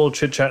with people,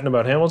 chit-chatting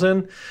about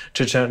Hamilton,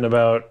 chit-chatting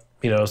about,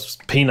 you know,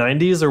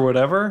 P90s or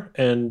whatever,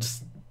 and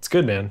it's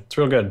good, man. It's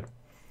real good.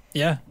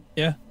 Yeah.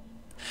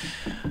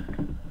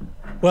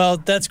 Well,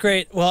 that's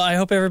great. Well, I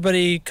hope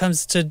everybody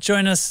comes to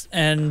join us,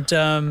 and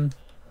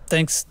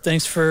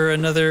thanks for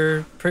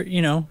another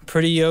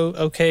pretty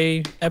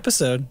okay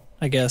episode,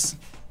 I guess.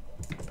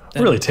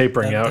 We're really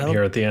tapering out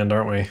here at the end,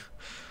 aren't we?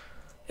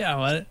 Yeah,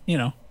 well, you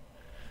know.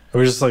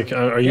 We're just like,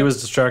 are you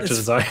as distracted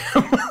as I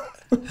am?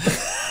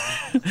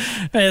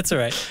 That's all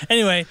right.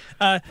 Anyway,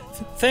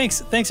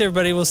 thanks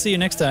everybody. We'll see you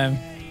next time.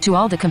 To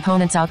all the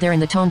components out there in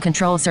the tone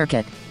control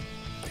circuit.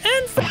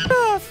 And fuck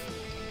off.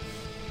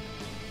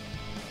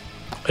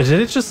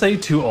 Did it just say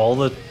to all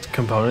the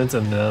components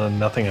and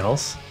nothing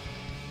else?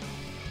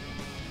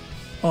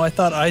 Oh, I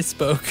thought I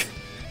spoke.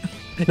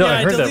 No, yeah,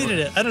 I heard deleted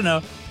it. I don't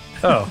know.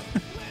 Oh.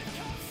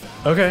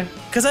 Okay.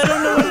 Because I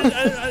don't know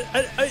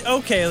what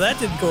okay, that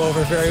didn't go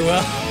over very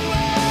well.